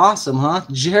 Awesome, huh?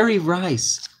 Jerry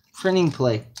Rice printing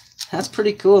plate. That's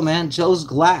pretty cool, man. Joe's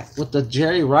Glack with the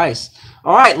Jerry Rice.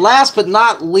 All right, last but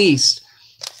not least,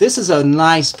 this is a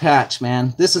nice patch,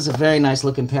 man. This is a very nice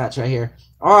looking patch right here.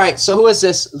 All right, so who is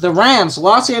this? The Rams,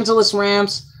 Los Angeles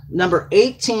Rams, number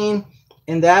 18,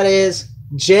 and that is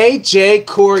J.J.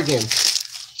 Corrigan.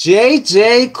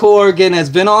 J.J. Corrigan has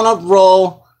been on a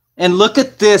roll, and look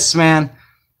at this, man.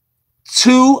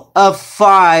 2 of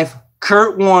 5,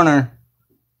 Kurt Warner.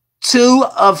 2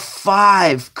 of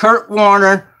 5, Kurt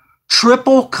Warner.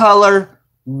 Triple color.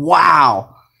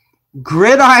 Wow.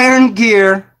 Gridiron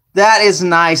gear. That is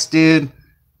nice, dude.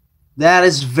 That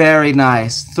is very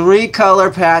nice. 3 color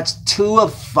patch. 2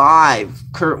 of 5,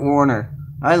 Kurt Warner.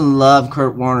 I love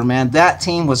Kurt Warner, man. That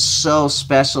team was so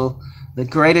special. The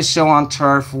greatest show on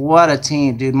turf. What a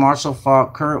team, dude. Marshall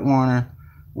Faulk, Kurt Warner.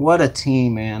 What a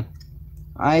team, man.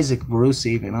 Isaac Bruce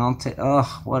even.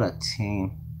 Oh, what a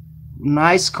team.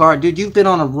 Nice card. Dude, you've been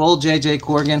on a roll, J.J.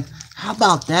 Corrigan. How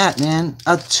about that, man?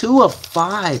 A 2 of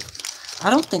 5. I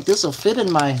don't think this will fit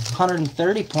in my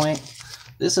 130 point.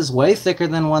 This is way thicker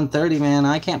than 130, man.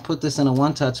 I can't put this in a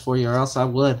one-touch for you, or else I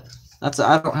would. I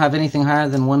don't have anything higher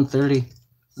than 130.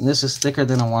 And this is thicker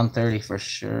than a 130 for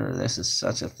sure. This is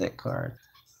such a thick card.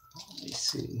 Let me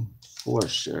see. For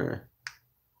sure.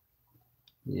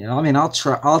 Yeah, I mean, I'll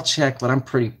check, but I'm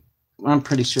pretty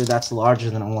sure that's larger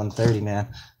than a 130, man.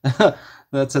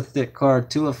 That's a thick card.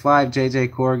 2 of 5, J.J.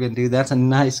 Corrigan, dude. That's a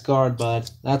nice card, bud.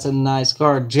 That's a nice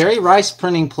card. Jerry Rice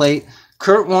printing plate.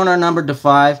 Kurt Warner numbered to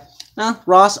 5.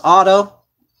 Ross Auto.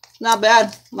 Not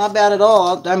bad. Not bad at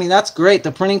all. I mean, that's great.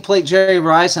 The printing plate, Jerry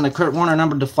Rice, and a Kurt Warner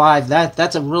numbered to 5.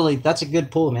 That's a good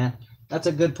pull, man. That's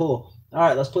a good pull. All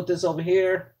right, let's put this over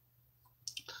here.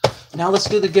 Now let's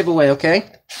do the giveaway,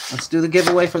 okay? Let's do the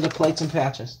giveaway for the plates and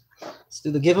patches. Let's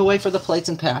do the giveaway for the plates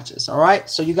and patches. All right,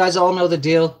 so you guys all know the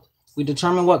deal. We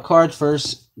determine what card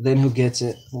first, then who gets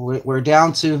it. We're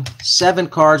down to 7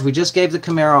 cards. We just gave the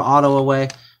Camaro Auto away.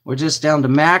 We're just down to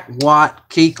Mac, Watt,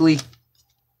 Kuechly,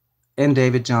 and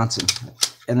David Johnson.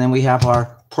 And then we have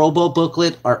our Pro Bowl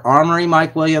booklet, our Armory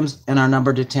Mike Williams, and our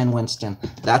number to 10 Winston.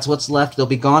 That's what's left. They'll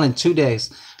be gone in 2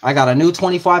 days. I got a new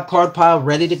 25 card pile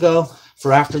ready to go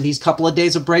for after these couple of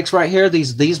days of breaks right here.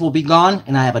 These will be gone,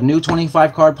 and I have a new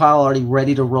 25 card pile already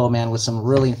ready to roll, man, with some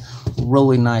really,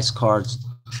 really nice cards.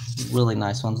 Really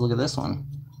nice ones. Look at this one.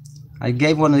 I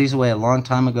gave one of these away a long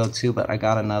time ago too, but I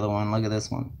got another one. Look at this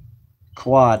one.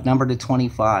 Quad, number to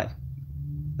 25.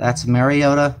 That's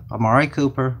Mariota, Amari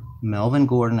Cooper, Melvin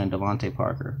Gordon, and Devontae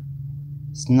Parker.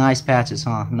 It's nice patches,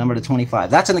 huh? Number to 25.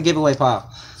 That's in the giveaway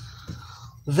pile.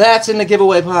 That's in the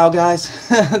giveaway pile, guys.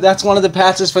 That's one of the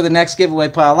patches for the next giveaway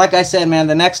pile. Like I said, man,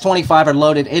 the next 25 are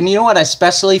loaded. And you know what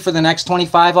especially for the next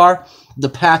 25 are? The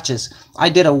patches. I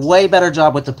did a way better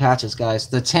job with the patches, guys.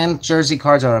 The 10 jersey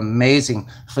cards are amazing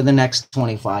for the next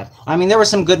 25. I mean, there were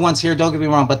some good ones here, don't get me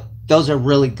wrong, but those are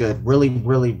really good. Really,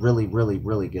 really, really, really,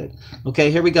 really good. Okay,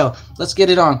 here we go. Let's get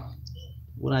it on.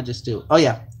 What did I just do? Oh,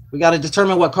 yeah. We got to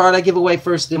determine what card I give away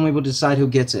first, then we will decide who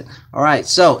gets it. All right,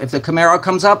 so if the Camaro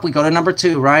comes up, we go to number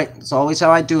 2, right? It's always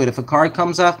how I do it. If a card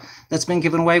comes up that's been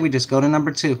given away, we just go to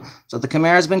number 2. So the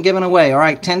Camara's been given away. All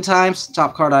right, 10 times,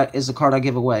 top card is the card I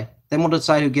give away. Then we'll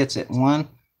decide who gets it. 1,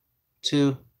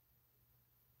 2,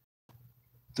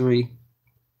 3,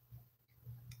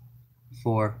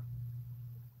 4,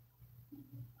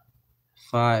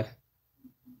 5,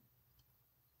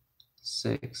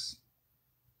 6,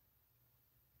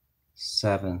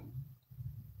 7,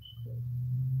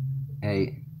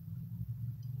 8,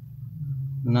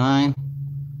 9.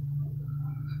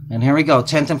 And here we go.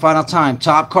 10th and final time.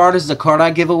 Top card is the card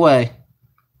I give away.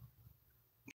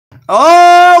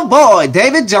 Oh, boy.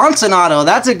 David Johnson auto.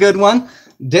 That's a good one.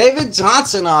 David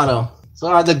Johnson auto.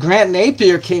 Sorry, the Grant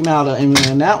Napier came out in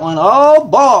that one. Oh,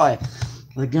 boy.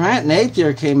 The Grant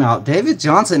Napier came out. David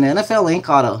Johnson, NFL Inc.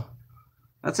 auto.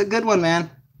 That's a good one,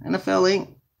 man. NFL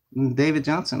Inc. David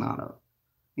Johnson auto.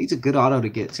 He's a good auto to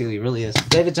get, too. He really is.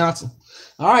 David Johnson.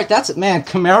 All right, that's it, man.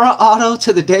 Camaro auto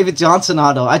to the David Johnson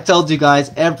auto. I told you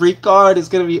guys, every card is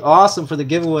going to be awesome for the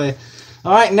giveaway.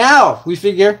 All right, now we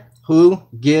figure who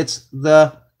gets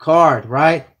the card,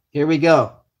 right? Here we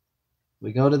go.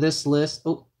 We go to this list.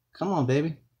 Oh, come on,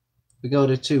 baby. We go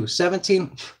to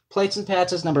 17 plates and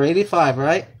patches, number 85,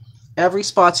 right? Every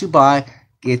spot you buy,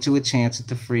 get you a chance at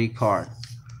the free card.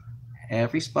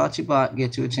 Every spot you buy,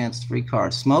 get you a chance at the free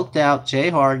card. Smoked Out,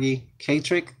 Jay Hargy,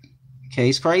 K-Trick,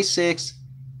 Case Cray 6,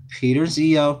 Peter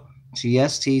Zio,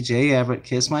 GST, Jay Everett,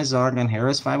 Kiss My Zargon,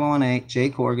 Harris 518, Jay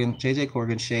Corgan, JJ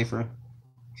Corgan, Schaefer,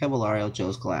 Cavalario,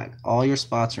 Joe's Glag. All your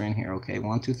spots are in here, okay?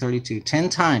 1, 2, 32. 10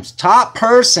 times. Top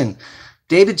person,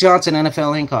 David Johnson,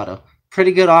 NFL Ink Auto.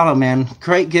 Pretty good auto, man.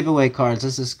 Great giveaway cards.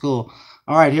 This is cool.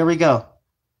 All right, here we go.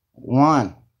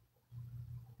 1,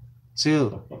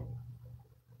 2,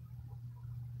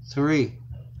 3,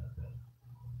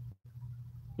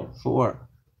 4,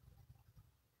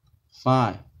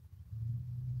 5,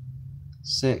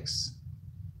 6,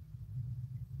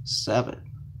 7,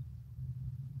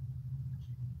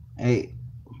 8,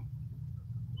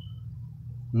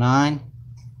 9.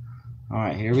 All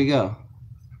right, here we go.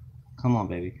 Come on,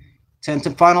 baby. 10th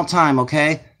and final time,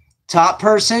 okay? Top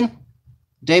person,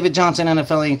 David Johnson,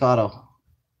 NFL Ink Auto.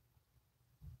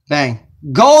 Bang.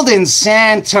 Golden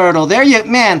Sand Turtle. There you,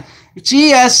 man.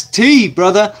 GST,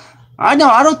 brother. I know.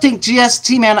 I don't think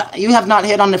GST, man, you have not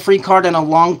hit on the free card in a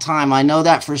long time. I know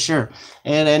that for sure.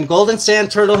 And Golden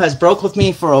Sand Turtle has broke with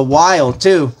me for a while,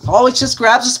 too. Always just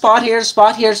grabs a spot here,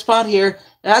 spot here, spot here.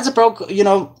 It hasn't broke, you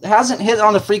know, hasn't hit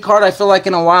on the free card, I feel like,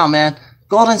 in a while, man.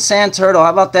 Golden Sand Turtle.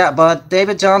 How about that, bud?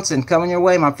 David Johnson, coming your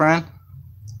way, my friend.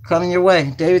 Coming your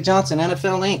way. David Johnson,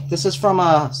 NFL Ink. This is from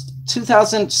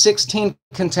 2016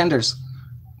 Contenders.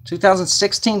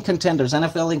 2016 Contenders,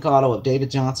 NFL Ink Auto of David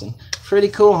Johnson. Pretty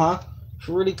cool, huh?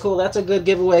 Pretty cool. That's a good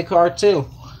giveaway card, too.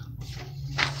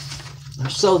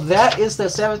 So that is the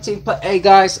 17th. Hey,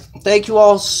 guys, thank you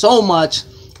all so much.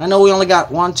 I know we only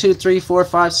got 1, 2, 3, 4,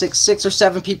 5, 6 or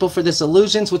 7 people for this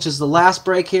Illusions, which is the last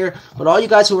break here. But all you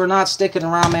guys who are not sticking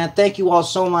around, man, thank you all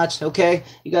so much, okay?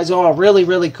 You guys are all really,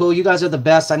 really cool. You guys are the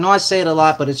best. I know I say it a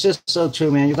lot, but it's just so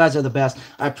true, man. You guys are the best.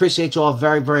 I appreciate you all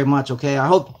very, very much, okay? I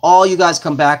hope all you guys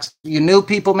come back. You new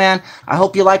people, man, I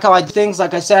hope you like how I do things.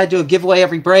 Like I said, I do a giveaway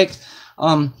every break.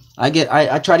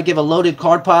 I try to give a loaded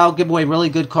card pile, give away really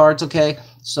good cards, okay?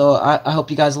 So I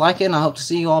hope you guys like it, and I hope to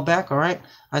see you all back, all right?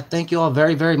 I thank you all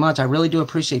very, very much. I really do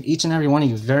appreciate each and every one of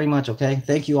you very much, okay?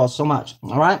 Thank you all so much,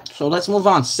 all right? So let's move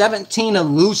on. 17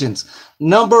 Illusions,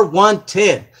 number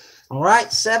 110. All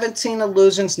right, 17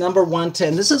 Illusions, number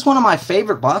 110. This is one of my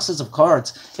favorite boxes of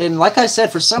cards. And like I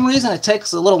said, for some reason, it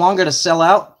takes a little longer to sell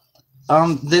out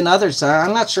than others.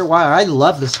 I'm not sure why. I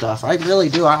love this stuff. I really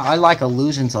do. I like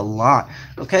Illusions a lot.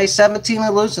 Okay, 17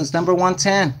 Illusions, number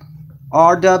 110.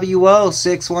 RWO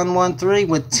 6113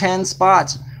 with 10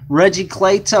 spots. Reggie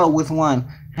Clayto with 1.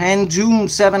 Hanjum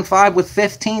 75 with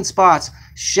 15 spots.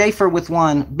 Schaefer with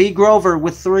 1. B. Grover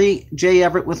with 3. Jay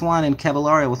Everett with 1. And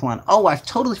Cavalario with 1. Oh, I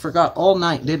totally forgot all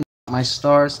night, didn't I? My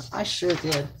stars. I sure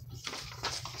did.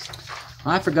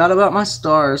 I forgot about my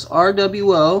stars.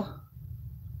 RWO.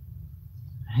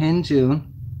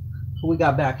 Hanjum. Who we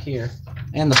got back here?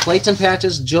 And the plates and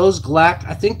patches. Joe's Glack.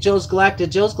 I think Joe's Glack.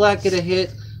 Did Joe's Glack get a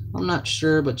hit? I'm not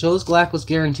sure, but Joe's Glack was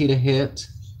guaranteed a hit.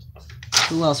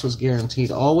 Who else was guaranteed?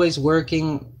 Always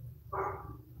Working.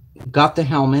 Got the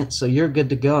helmet, so you're good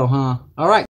to go, huh? All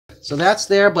right, so that's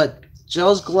there, but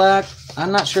Joe's Glack,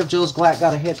 I'm not sure if Joe's Glack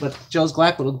got a hit, but Joe's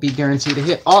Glack will be guaranteed a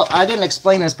hit. I didn't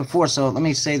explain this before, so let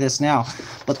me say this now.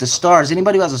 But the stars,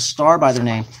 anybody who has a star by their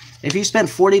name, if you spend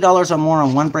 $40 or more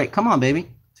on one break, come on, baby.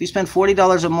 If you spend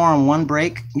 $40 or more on one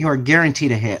break, you are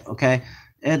guaranteed a hit, okay?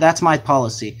 That's my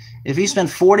policy. If you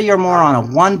spend 40 or more on a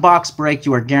one-box break,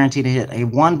 you are guaranteed to hit a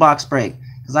one-box break.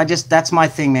 Because that's my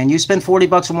thing, man. You spend 40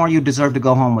 bucks or more, you deserve to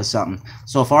go home with something.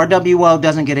 So if RWO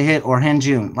doesn't get a hit, or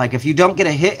Henjun, like if you don't get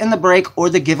a hit in the break or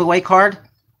the giveaway card,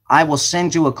 I will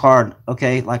send you a card,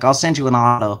 okay? Like I'll send you an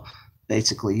auto,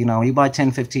 basically. You know, you buy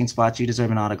 10, 15 spots, you deserve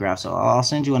an autograph. So I'll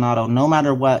send you an auto no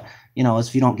matter what, you know,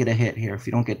 if you don't get a hit here. If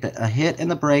you don't get a hit in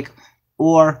the break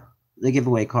or the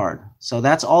giveaway card. So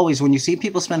that's always, when you see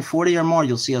people spend 40 or more,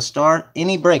 you'll see a star.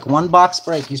 Any break, one box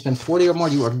break, you spend 40 or more,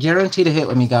 you are guaranteed a hit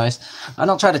with me, guys. I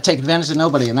don't try to take advantage of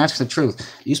nobody, and that's the truth.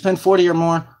 You spend 40 or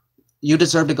more, you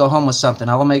deserve to go home with something.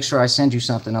 I will make sure I send you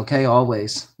something, okay?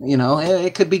 Always. You know,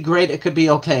 it could be great, it could be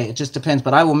okay. It just depends,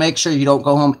 but I will make sure you don't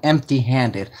go home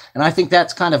empty-handed. And I think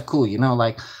that's kind of cool, you know,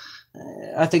 like,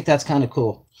 I think that's kind of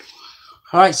cool.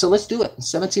 All right, so let's do it.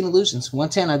 17 Illusions,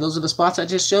 110. Those are the spots I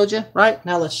just showed you, right?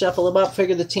 Now let's shuffle them up,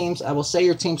 figure the teams. I will say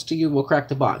your teams to you. We'll crack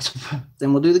the box.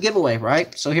 Then we'll do the giveaway,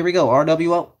 right? So here we go.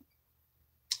 RWO,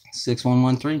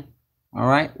 6113. All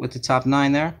right, with the top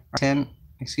 9 there. 10,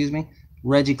 excuse me.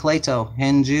 Reggie Clayto,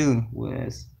 Hen June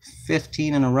with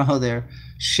 15 in a row there.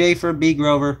 Schaefer, B.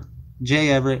 Grover, Jay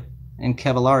Everett, and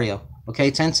Cavalario.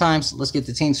 Okay, 10 times. Let's get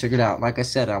the teams figured out. Like I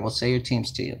said, I will say your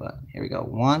teams to you, but here we go.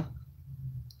 1,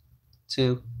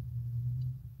 2,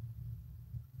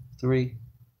 3,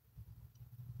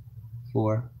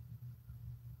 4,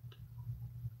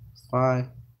 5.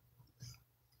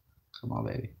 Come on,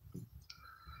 baby.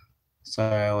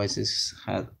 Sorry, I always just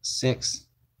had 6,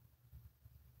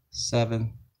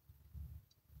 7,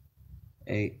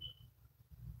 8,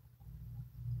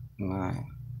 9,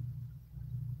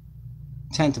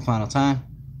 10th and final time.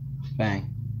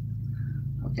 Bang.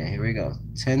 Okay, here we go.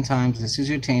 10 times. This is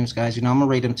your teams, guys. You know I'm gonna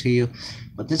rate them to you,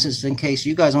 but this is in case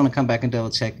you guys want to come back and double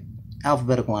check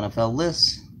alphabetical NFL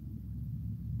lists.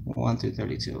 1 through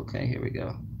 32. Okay, here we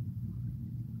go.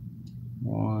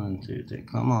 1, 2, 3.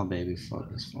 Come on, baby,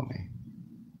 focus for me.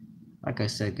 Like I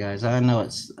said, guys, I know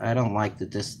I don't like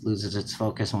that this loses its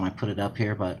focus when I put it up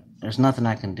here, but there's nothing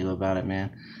I can do about it,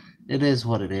 man. It is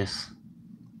what it is.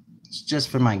 It's just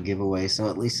for my giveaway, so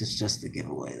at least it's just the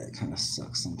giveaway. That kind of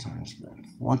sucks sometimes. But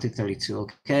 1 through 32,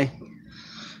 okay?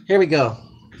 Here we go.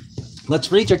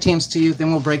 Let's read your teams to you,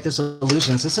 then we'll break this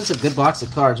illusions. This is a good box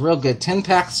of cards, real good. 10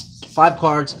 packs, 5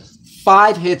 cards,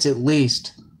 5 hits at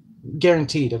least.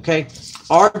 Guaranteed, okay?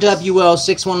 RWO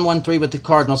 6113 with the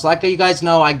Cardinals. Like you guys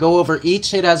know, I go over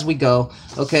each hit as we go.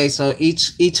 Okay, so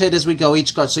each hit as we go,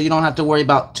 each card, so you don't have to worry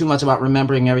about too much about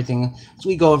remembering everything. So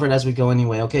we go over it as we go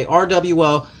anyway. Okay,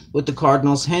 RWO with the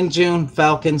Cardinals, Hen June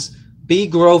Falcons, B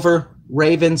Grover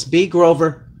Ravens, B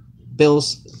Grover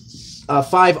Bills,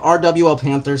 5 RWO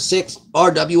Panthers, 6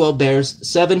 RWO Bears,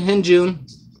 7 Hen June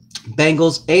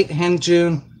Bengals, 8 Hen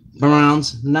June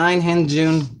Browns, 9 Hen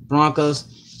June Broncos,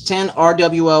 10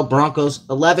 RWO Broncos,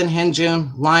 11 Hen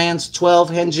June Lions, 12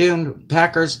 Hen June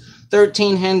Packers,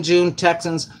 13 Hen June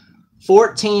Texans,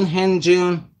 14 Hen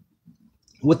June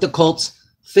with the Colts,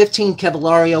 15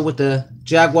 Cavalario with the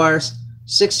Jaguars,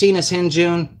 16 is Hen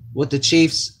June with the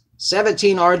Chiefs,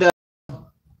 17 RWO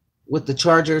with the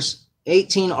Chargers,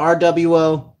 18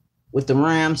 RWO with the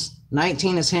Rams,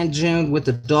 19 is Hen June with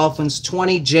the Dolphins,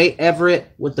 20 Jay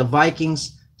Everett with the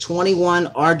Vikings, 21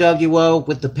 RWO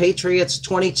with the Patriots,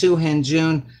 22 Hen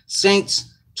June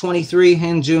Saints, 23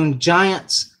 Hen June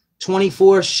Giants,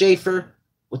 24 Schaefer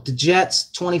with the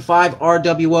Jets, 25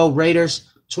 RWO Raiders,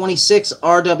 26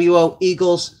 RWO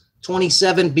Eagles,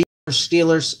 27 Bears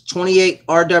Steelers, 28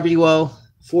 RWO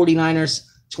 49ers,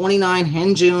 29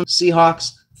 Hen June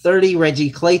Seahawks, 30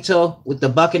 Reggie Clayto with the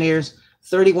Buccaneers,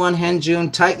 31 Hen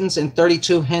June Titans, and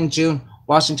 32 Hen June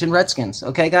Washington Redskins.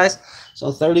 Okay, guys?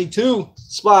 So 32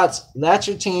 spots. That's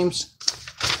your team's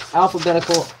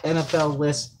alphabetical NFL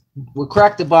list. We'll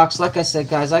crack the box. Like I said,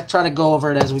 guys, I try to go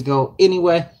over it as we go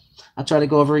anyway. I try to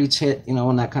go over each hit, you know,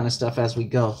 and that kind of stuff as we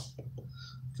go.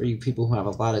 For you people who have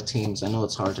a lot of teams, I know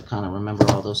it's hard to kind of remember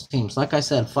all those teams. Like I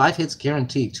said, 5 hits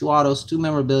guaranteed. 2 autos, 2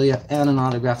 memorabilia, and an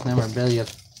autographed memorabilia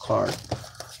card.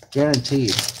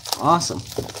 Guaranteed. Awesome.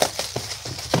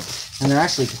 And they're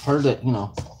actually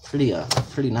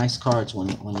pretty nice cards when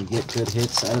you get good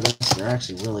hits out of this. They're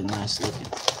actually really nice looking.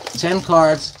 10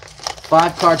 cards,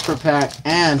 5 cards per pack,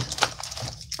 and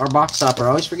our box topper. I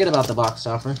always forget about the box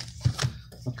topper.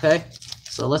 Okay,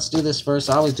 so let's do this first.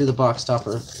 I always do the box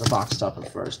topper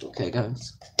first. Okay,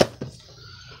 guys.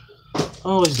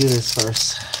 Always do this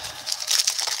first.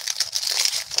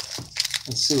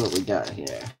 Let's see what we got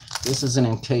here. This is an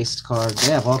encased card.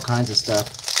 They have all kinds of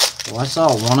stuff. Well, I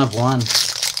saw 1 of 1.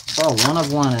 Oh, 1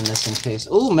 of 1 in this in case.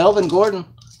 Ooh, Melvin Gordon,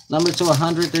 number to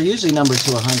 100. They're usually numbered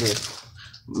to 100.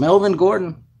 Melvin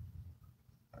Gordon.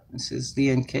 This is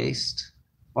the encased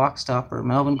box topper.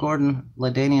 Melvin Gordon,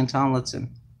 LaDainian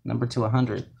Tomlinson, number to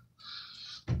 100.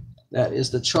 That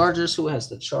is the Chargers. Who has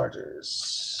the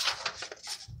Chargers?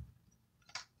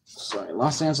 Sorry,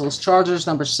 Los Angeles Chargers,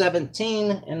 number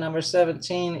 17. And number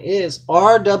 17 is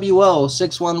RWO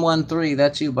 6113.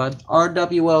 That's you, bud.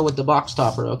 RWO with the box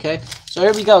topper, okay? So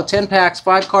here we go. 10 packs,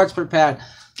 5 cards per pack.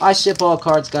 I ship all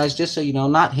cards, guys, just so you know,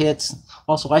 not hits.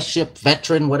 Also, I ship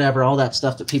veteran, whatever, all that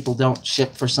stuff that people don't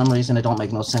ship for some reason. It don't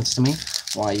make no sense to me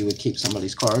why you would keep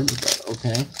somebody's cards, but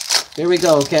okay. Here we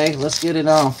go, okay? Let's get it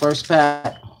on. First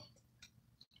pack.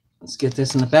 Let's get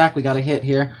this in the back. We got a hit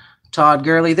here. Todd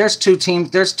Gurley. There's 2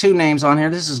 teams. There's 2 names on here.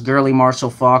 This is Gurley, Marshall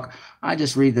Faulk. I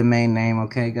just read the main name,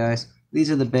 okay, guys?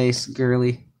 These are the base.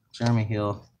 Gurley, Jeremy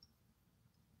Hill,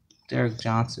 Derek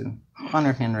Johnson,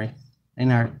 Hunter Henry,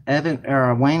 and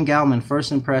our Wayne Gallman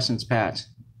first impressions patch.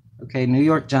 Okay, New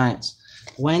York Giants.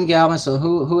 Wayne Gallman. So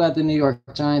who had the New York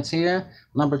Giants here?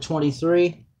 Number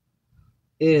 23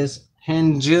 is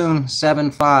Hen June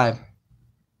 75.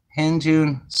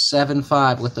 Henjun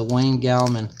 7-5 with the Wayne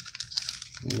Gallman.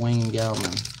 Wayne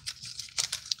Gallman.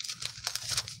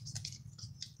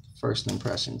 First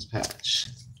impressions patch.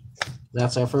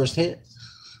 That's our first hit.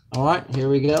 All right, here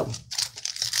we go.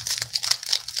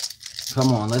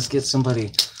 Come on, let's get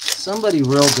somebody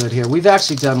real good here. We've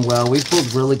actually done well. We've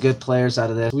pulled really good players out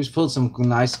of this. We've pulled some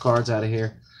nice cards out of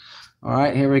here. All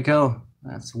right, here we go.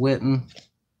 That's Witten,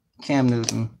 Cam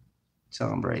Newton,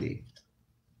 Tom Brady,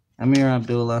 Amir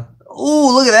Abdullah.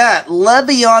 Oh, look at that.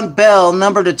 Le'Veon Bell,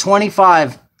 number to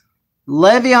 25.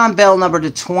 Le'Veon Bell, number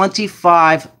to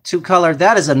 25, two-color.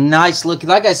 That is a nice look.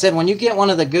 Like I said, when you get one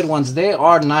of the good ones, they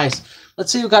are nice.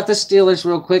 Let's see who got the Steelers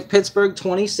real quick. Pittsburgh,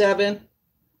 27.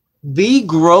 B.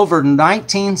 Grover,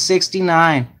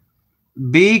 1969.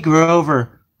 B.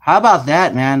 Grover. How about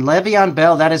that, man? Le'Veon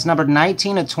Bell, that is number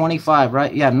 19 of 25,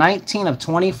 right? Yeah, 19 of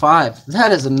 25.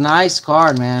 That is a nice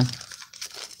card, man.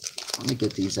 Let me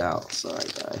get these out. Sorry,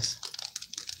 guys.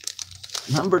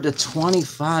 Number to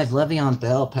 25, Le'Veon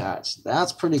Bell patch.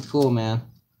 That's pretty cool, man.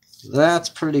 That's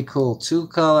pretty cool.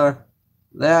 Two-color.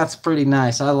 That's pretty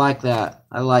nice. I like that.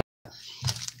 I like that.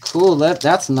 Cool.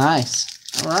 That's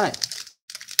nice. All right.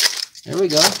 Here we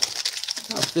go.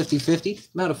 About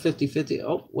 50-50. About a 50-50.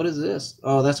 Oh, what is this?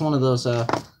 Oh, that's one of those,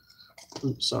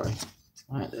 oops, sorry.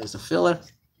 All right, there's a filler.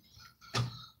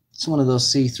 It's one of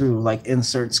those see-through, like,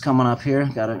 inserts coming up here.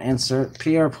 Got an insert.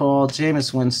 Pierre Paul,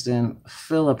 Jameis Winston,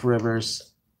 Phillip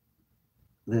Rivers.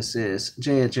 This is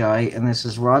Jay Ajayi, and this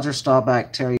is Roger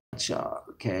Staubach, Terry Shaw.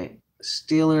 Okay.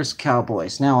 Steelers,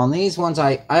 Cowboys. Now, on these ones,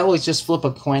 I always just flip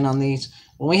a coin on these.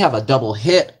 When we have a double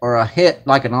hit or a hit,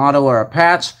 like an auto or a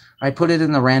patch, I put it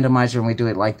in the randomizer and we do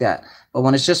it like that. But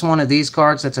when it's just one of these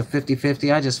cards that's a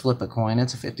 50-50, I just flip a coin.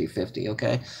 It's a 50-50,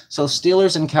 okay? So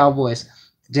Steelers and Cowboys.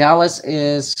 Dallas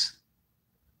is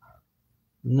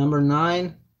number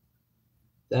 9.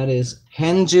 That is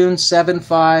Henjun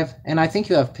 7-5. And I think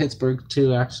you have Pittsburgh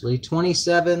too, actually.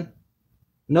 27.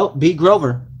 Nope, B.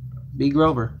 Grover. B.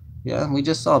 Grover. Yeah, we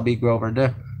just saw B. Grover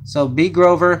there. So B.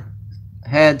 Grover,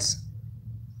 heads.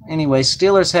 Anyway,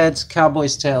 Steelers heads,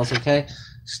 Cowboys tails, okay?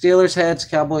 Steelers heads,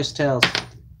 Cowboys tails.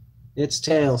 It's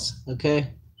tails,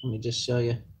 okay? Let me just show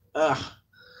you.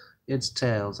 It's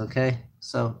tails, okay?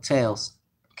 So tails,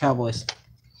 Cowboys.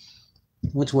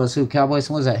 Which was who? Cowboys.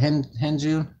 What was that?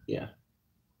 Henjun? Yeah,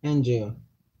 Henjun.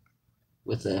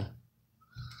 With the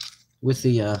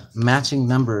matching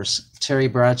numbers. Terry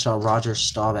Bradshaw, Roger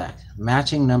Staubach.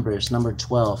 Matching numbers, number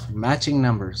 12. Matching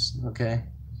numbers, okay?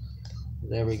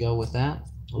 There we go with that.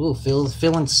 Ooh, feeling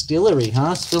Steelery,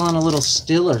 huh? Feeling a little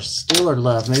Steeler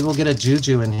love. Maybe we'll get a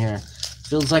Juju in here.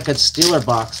 Feels like a Steeler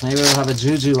box. Maybe we'll have a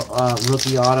Juju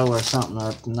rookie auto or something.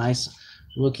 A nice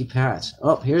rookie patch.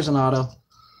 Oh, here's an auto.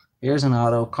 Here's an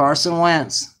auto. Carson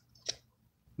Wentz,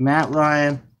 Matt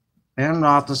Ryan, Ben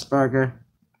Roethlisberger,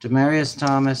 Demaryius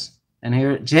Thomas, and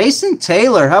here Jason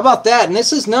Taylor. How about that? And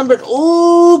this is numbered.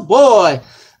 Oh boy,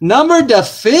 numbered to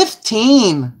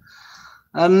 15.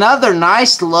 Another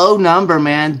nice low number,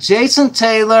 man. Jason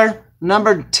Taylor,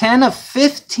 number 10 of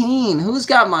 15. Who's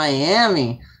got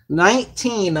Miami?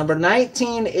 19. Number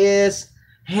 19 is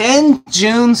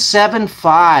Henjun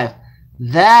 7-5.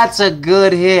 That's a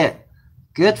good hit.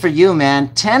 Good for you,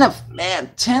 man. 10 of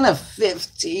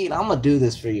 15. I'm gonna do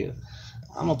this for you.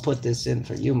 I'm gonna put this in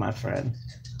for you, my friend.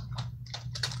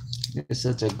 You're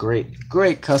such a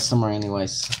great customer,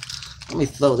 anyways. Let me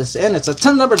throw this in. It's a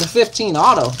 10 number to 15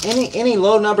 auto. Any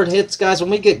low numbered hits, guys, when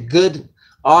we get good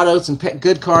autos and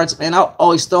good cards, man, I'll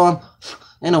always throw them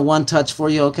in a one-touch for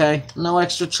you, okay? No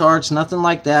extra charge, nothing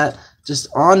like that. Just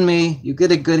on me. You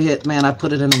get a good hit, man, I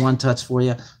put it in a one-touch for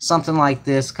you. Something like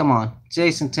this. Come on.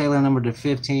 Jason Taylor, number to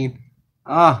 15.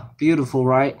 Ah, beautiful,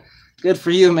 right? Good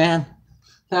for you, man.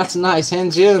 That's nice.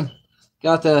 Henjun.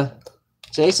 Got the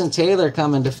Jason Taylor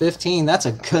coming to 15. That's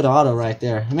a good auto right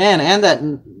there. Man, and that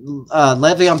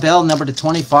Le'Veon Bell number to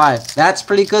 25. That's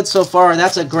pretty good so far.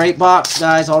 That's a great box,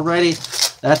 guys, already.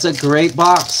 That's a great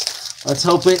box. Let's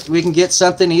hope we can get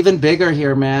something even bigger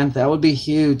here, man. That would be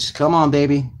huge. Come on,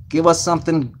 baby. Give us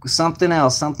something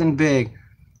else, something big.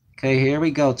 Okay, here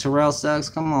we go. Terrell Suggs.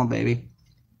 Come on, baby.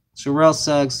 Terrell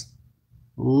Suggs.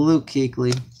 Luke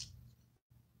Kuechly.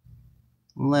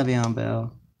 Le'Veon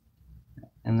Bell.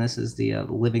 And this is the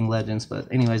Living Legends.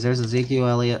 But anyways, there's Ezekiel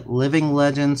Elliott. Living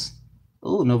Legends.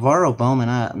 Oh, Navarro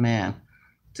Bowman. Man,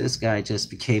 this guy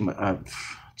just came to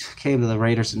the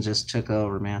Raiders and just took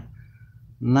over, man.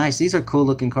 Nice. These are cool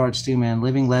looking cards too, man.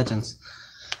 Living Legends.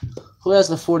 Who has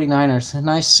the 49ers?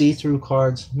 Nice see-through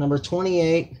cards. Number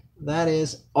 28. That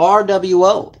is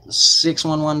RWO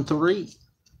 6113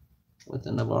 with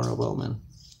the Navarro Bowman.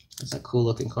 That's a cool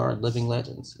looking card. Living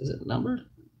Legends. Is it numbered?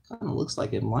 Kind of looks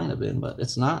like it might have been, but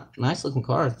it's not. Nice looking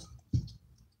card.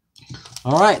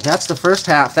 All right, that's the first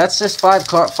half. That's just five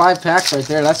packs right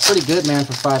there. That's pretty good, man,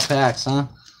 for 5 packs, huh?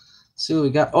 Let's see what we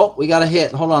got. Oh, we got a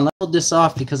hit. Hold on, let's hold this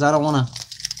off because I don't want to.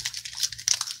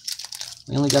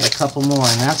 We only got a couple more,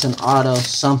 and that's an auto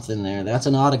something there. That's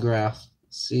an autograph.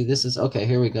 See, this is okay.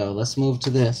 Here we go. Let's move to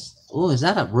this. Oh, is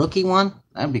that a rookie one?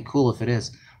 That'd be cool if it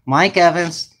is. Mike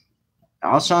Evans,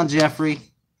 Alshon Jeffrey,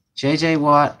 J.J.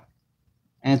 Watt,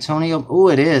 Antonio. Oh,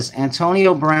 it is.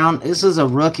 Antonio Brown. This is a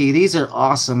rookie. These are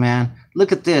awesome, man.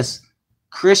 Look at this.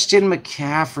 Christian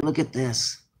McCaffrey. Look at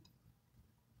this.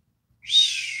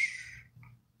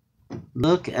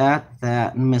 Look at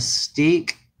that.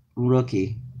 Mystique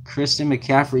rookie. Christian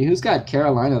McCaffrey. Who's got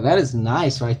Carolina? That is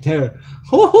nice right there.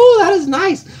 Woohoo, that is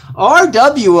nice.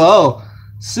 RWO.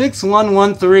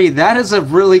 6113. That is a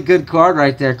really good card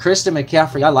right there. Christian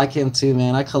McCaffrey. I like him too,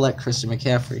 man. I collect Christian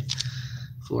McCaffrey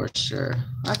for sure.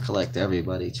 I collect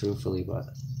everybody, truthfully, but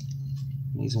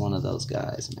he's one of those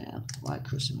guys, man. I like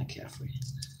Christian McCaffrey.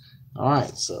 All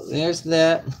right, so there's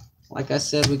that. Like I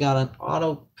said, we got an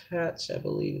auto patch, I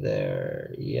believe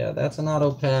there. Yeah, that's an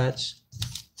auto patch.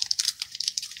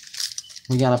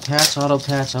 We got a patch, auto,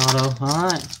 patch, auto. All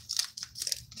right.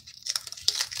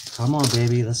 Come on,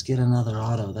 baby. Let's get another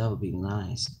auto. That would be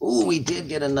nice. Ooh, we did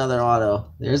get another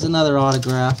auto. There's another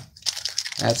autograph.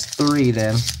 That's 3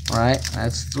 then, right?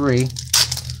 That's 3.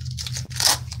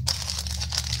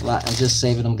 I'm just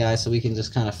saving them, guys, so we can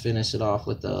just kind of finish it off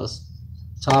with those.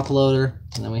 Top loader.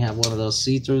 And then we have one of those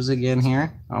see-throughs again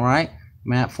here. All right.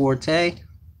 Matt Forte.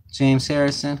 James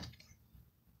Harrison.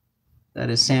 That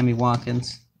is Sammy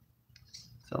Watkins.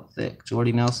 Felt thick.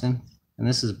 Jordy Nelson. And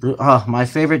this is my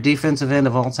favorite defensive end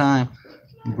of all time.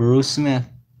 Bruce Smith.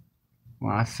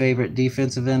 My favorite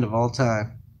defensive end of all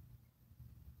time.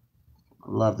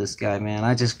 I love this guy, man.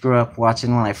 I just grew up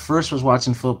watching, when I first was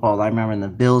watching football, I remember the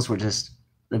Bills were just,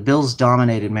 the Bills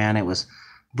dominated, man. It was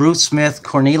Bruce Smith,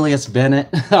 Cornelius Bennett.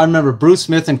 I remember Bruce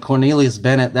Smith and Cornelius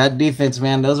Bennett. That defense,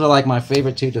 man, those were like my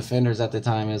favorite 2 defenders at the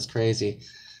time. It was crazy.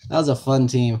 That was a fun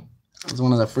team. It was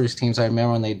one of the first teams I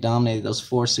remember when they dominated those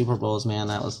 4 Super Bowls, man.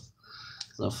 That was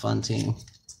a fun team.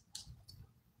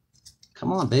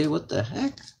 Come on, baby. What the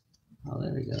heck? Oh,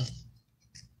 there we go.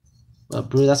 But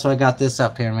Bruce, that's why I got this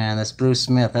up here, man. That's Bruce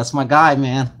Smith. That's my guy,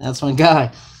 man. That's my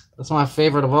guy. That's my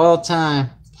favorite of all time.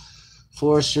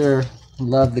 For sure.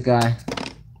 Love the guy.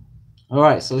 All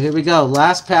right, so here we go.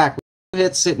 Last pack. 2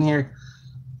 hits sitting here.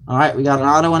 All right, we got an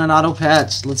auto and an auto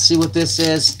patch. Let's see what this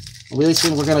is. Really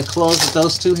soon we're going to close with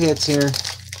those 2 hits here.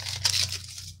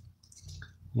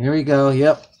 Here we go.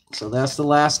 Yep. So that's the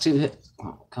last 2 hits.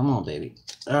 Oh, come on, baby.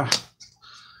 Ugh.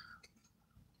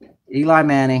 Eli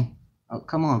Manning. Oh,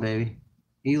 come on, baby.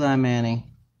 Eli Manning.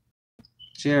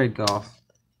 Jared Goff.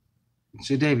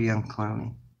 Jadeveon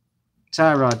Clowney.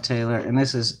 Tyrod Taylor. And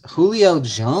this is Julio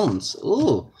Jones.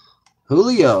 Ooh.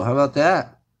 Julio. How about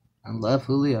that? I love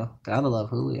Julio. Gotta love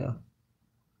Julio.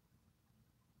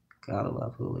 Gotta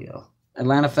love Julio.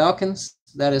 Atlanta Falcons.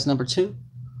 That is number 2,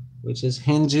 which is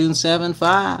Hinjun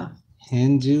 7-5.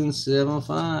 Hinjun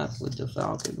 7-5 with the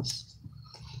Falcons.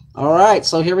 All right,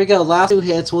 so here we go. Last 2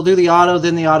 hits. We'll do the auto,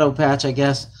 then the auto patch, I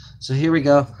guess. So here we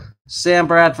go. Sam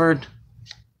Bradford,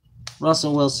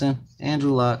 Russell Wilson,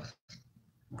 Andrew Luck,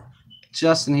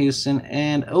 Justin Houston,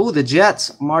 and, oh, the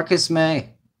Jets, Marcus May.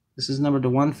 This is number to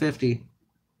 150.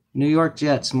 New York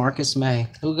Jets, Marcus May.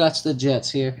 Who got the Jets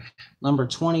here? Number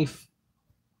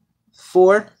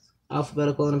 24.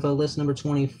 Alphabetical NFL list, number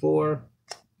 24.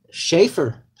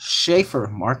 Schaefer,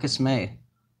 Marcus May.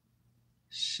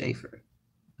 Schaefer,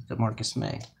 the Marcus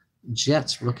May.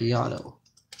 Jets rookie auto.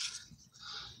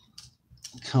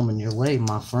 Coming your way,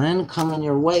 my friend. Coming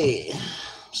your way.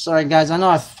 Sorry, guys. I know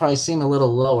I probably seem a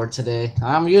little lower today.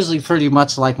 I'm usually pretty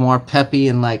much like more peppy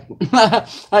and like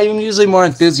I'm usually more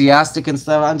enthusiastic and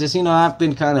stuff. I'm just, I've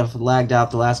been kind of lagged out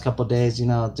the last couple of days,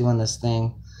 doing this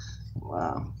thing.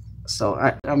 Wow. So,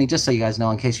 I mean, just so you guys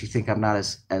know, in case you think I'm not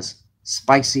as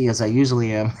spicy as I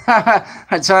usually am,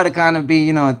 I try to kind of be,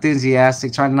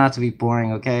 enthusiastic, trying not to be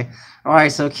boring, okay? All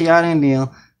right, so Keanu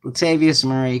Neal, Latavius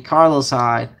Murray, Carlos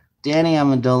Hyde, Danny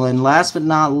Amendola, and last but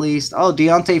not least, oh,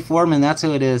 Deontay Foreman, that's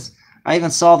who it is. I even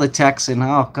saw the Texan.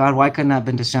 Oh, God, why couldn't that have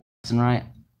been Deshaun Watson, right?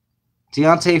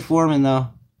 Deontay Foreman, though.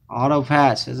 Auto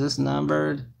patch. Is this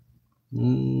numbered?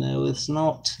 No, it's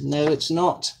not. No, it's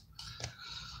not.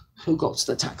 Who got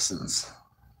the Texans?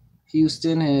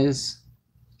 Houston is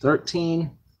 13.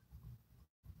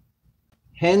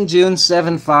 Hinjun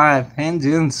 7-5.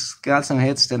 Hinjun's got some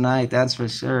hits tonight, that's for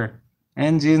sure.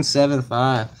 Hinjun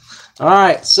 7-5. All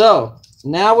right, so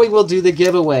now we will do the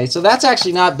giveaway. So that's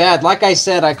actually not bad. Like I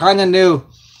said, I kind of knew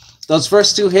Those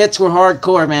first 2 hits were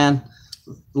hardcore, man.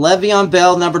 Le'Veon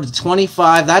Bell, number to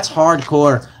 25, that's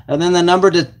hardcore. And then the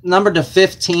number to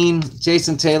 15,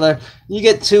 Jason Taylor. You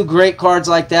get 2 great cards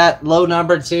like that, low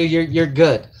number too, you're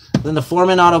good. Then the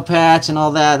Foreman auto patch and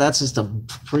all that, that's just a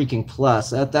freaking plus.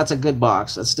 That's a good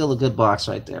box. That's still a good box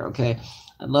right there, okay?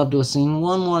 I'd love to have seen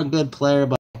one more good player.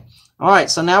 But all right,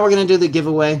 so now we're going to do the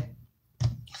giveaway.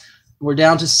 We're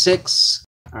down to 6.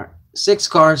 All right, 6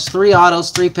 cards, 3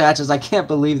 autos, 3 patches. I can't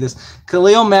believe this.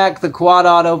 Khalil Mack, the quad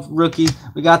auto rookie.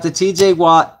 We got the TJ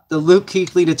Watt, the Luke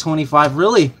Kuechly to 25.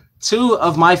 Really, 2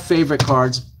 of my favorite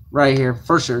cards right here,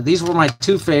 for sure. These were my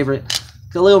 2 favorite.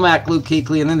 Khalil Mack, Luke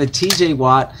Kuechly, and then the TJ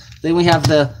Watt. Then we have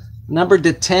the number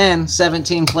to 10,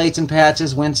 17 plates and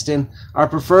patches, Winston. Our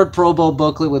preferred Pro Bowl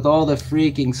booklet with all the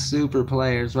freaking super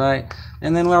players, right?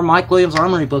 And then our Mike Williams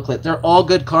Armory booklet. They're all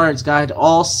good cards, guys.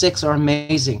 All 6 are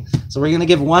amazing. So we're going to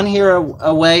give 1 here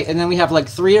away, and then we have like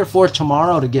 3 or 4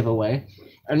 tomorrow to give away.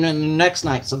 And then the next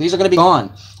night. So these are going to be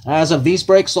gone. As of these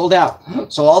breaks, sold out.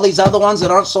 So all these other ones that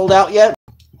aren't sold out yet,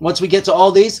 once we get to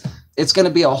all these, it's going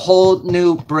to be a whole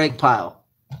new break pile.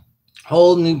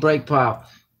 Whole new break pile.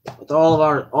 With all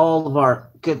of our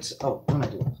good, what am I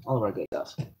doing? All of our good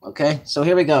stuff. Okay, so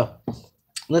here we go.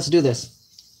 Let's do this.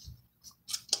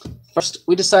 First,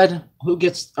 we decide who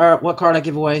gets, or what card I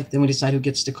give away. Then we decide who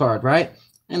gets the card, right?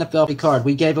 NFL card.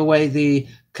 We gave away the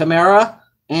Kamara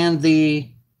and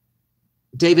the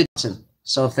David Johnson.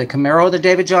 So if the Kamara or the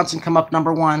David Johnson come up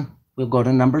number 1, we'll go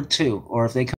to number 2. Or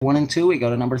if they come 1 and 2, we go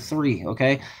to number 3.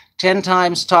 Okay, 10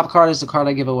 times top card is the card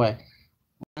I give away.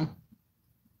 1,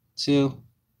 2,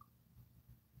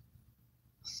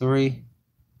 3,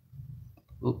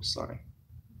 oops, sorry,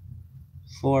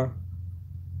 4,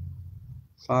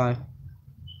 5,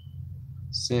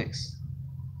 6,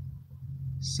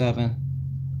 7,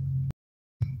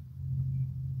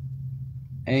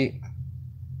 8,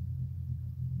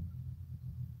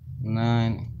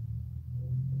 9.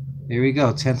 Here we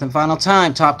go. 10th and final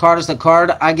time. Top card is the card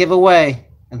I give away,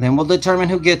 and then we'll determine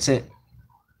who gets it.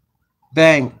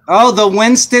 Bang. Oh, the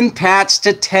Winston patch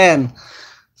to 10.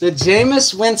 The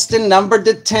Jameis Winston numbered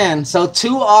to 10. So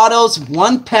 2 autos,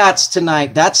 1 patch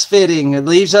tonight. That's fitting. It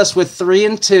leaves us with 3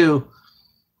 and 2.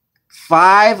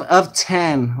 5 of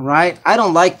 10, right? I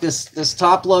don't like this. This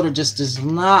top loader just does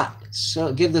not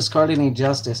give this card any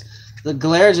justice. The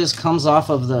glare just comes off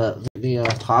of the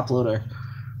top loader.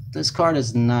 This card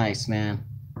is nice, man.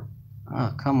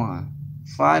 Oh, come on.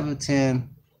 5 of 10.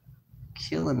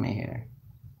 Killing me here.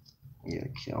 You're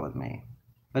killing me.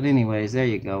 But anyways, there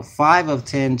you go. 5 of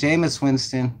 10. Jameis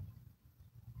Winston.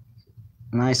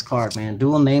 Nice card, man.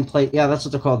 Dual nameplate. Yeah, that's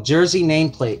what they're called. Jersey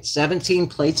nameplate. 17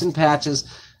 plates and patches.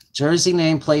 Jersey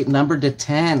nameplate numbered to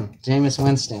 10. Jameis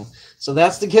Winston. So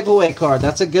that's the giveaway card.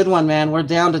 That's a good one, man. We're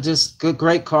down to just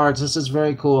great cards. This is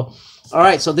very cool. All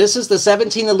right, so this is the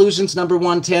 17 Illusions number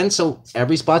 110. So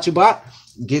every spot you bought,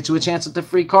 get you a chance at the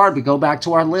free card. We go back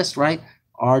to our list, right?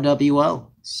 RWO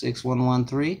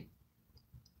 6113.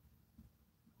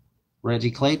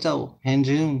 Reggie Clayto,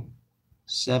 Henjun,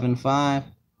 7-5.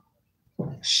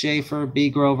 Schaefer, B.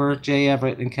 Grover, J.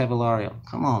 Everett, and Cavalario.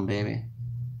 Come on, baby.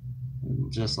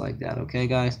 Just like that, okay,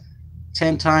 guys?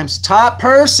 10 times top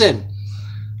person.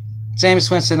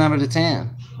 Jameis Winston, number to 10.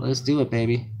 Let's do it,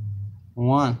 baby.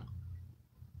 1,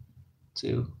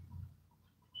 2,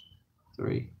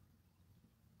 3,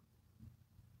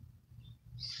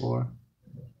 4.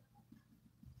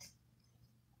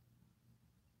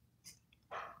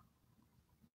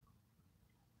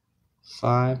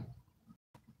 5,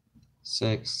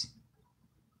 6,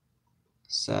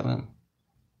 7,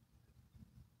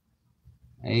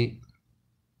 8,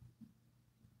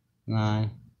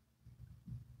 9.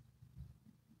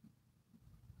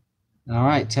 All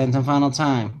right, 10th and final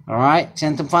time. All right,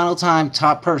 10th and final time.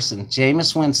 Top person,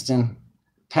 Jameis Winston.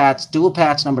 Patch, dual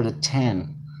patch number to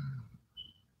 10.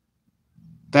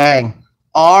 Bang.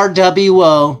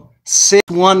 RWO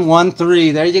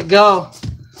 6113. There you go.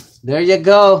 There you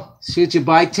go. Shoot, you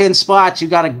buy 10 spots, you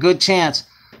got a good chance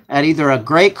at either a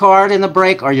great card in the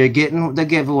break or you're getting the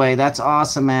giveaway. That's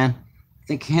awesome, man. I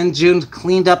think Henjun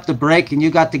cleaned up the break and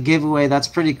you got the giveaway. That's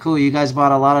pretty cool. You guys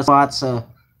bought a lot of spots, so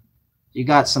you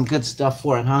got some good stuff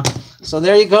for it, huh? So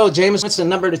there you go, Jameis Winston,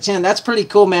 number to 10. That's pretty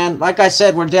cool, man. Like I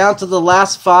said, we're down to the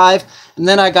last 5, and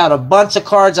then I got a bunch of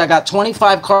cards. I got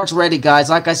 25 cards ready, guys.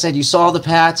 Like I said, you saw the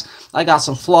patch. I got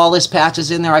some flawless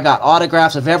patches in there. I got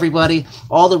autographs of everybody,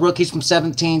 all the rookies from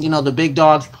 17, you know, the big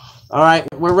dogs. All right,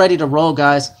 we're ready to roll,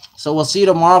 guys. So we'll see you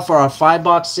tomorrow for our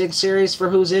 5-box 6 series for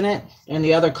who's in it, and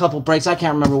the other couple breaks. I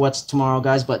can't remember what's tomorrow,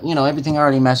 guys, but, you know, everything I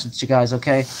already messaged you guys,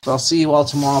 okay? So I'll see you all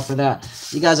tomorrow for that.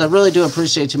 You guys, I really do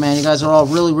appreciate you, man. You guys are all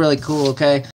really, really cool,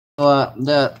 okay?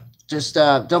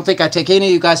 Don't think I take any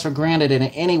of you guys for granted in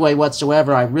any way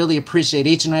whatsoever. I really appreciate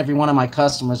each and every one of my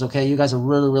customers, okay? You guys are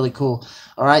really, really cool.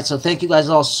 All right, so thank you guys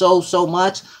all so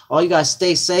much. All you guys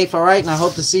stay safe, all right? And I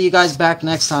hope to see you guys back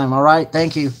next time, all right?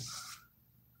 Thank you.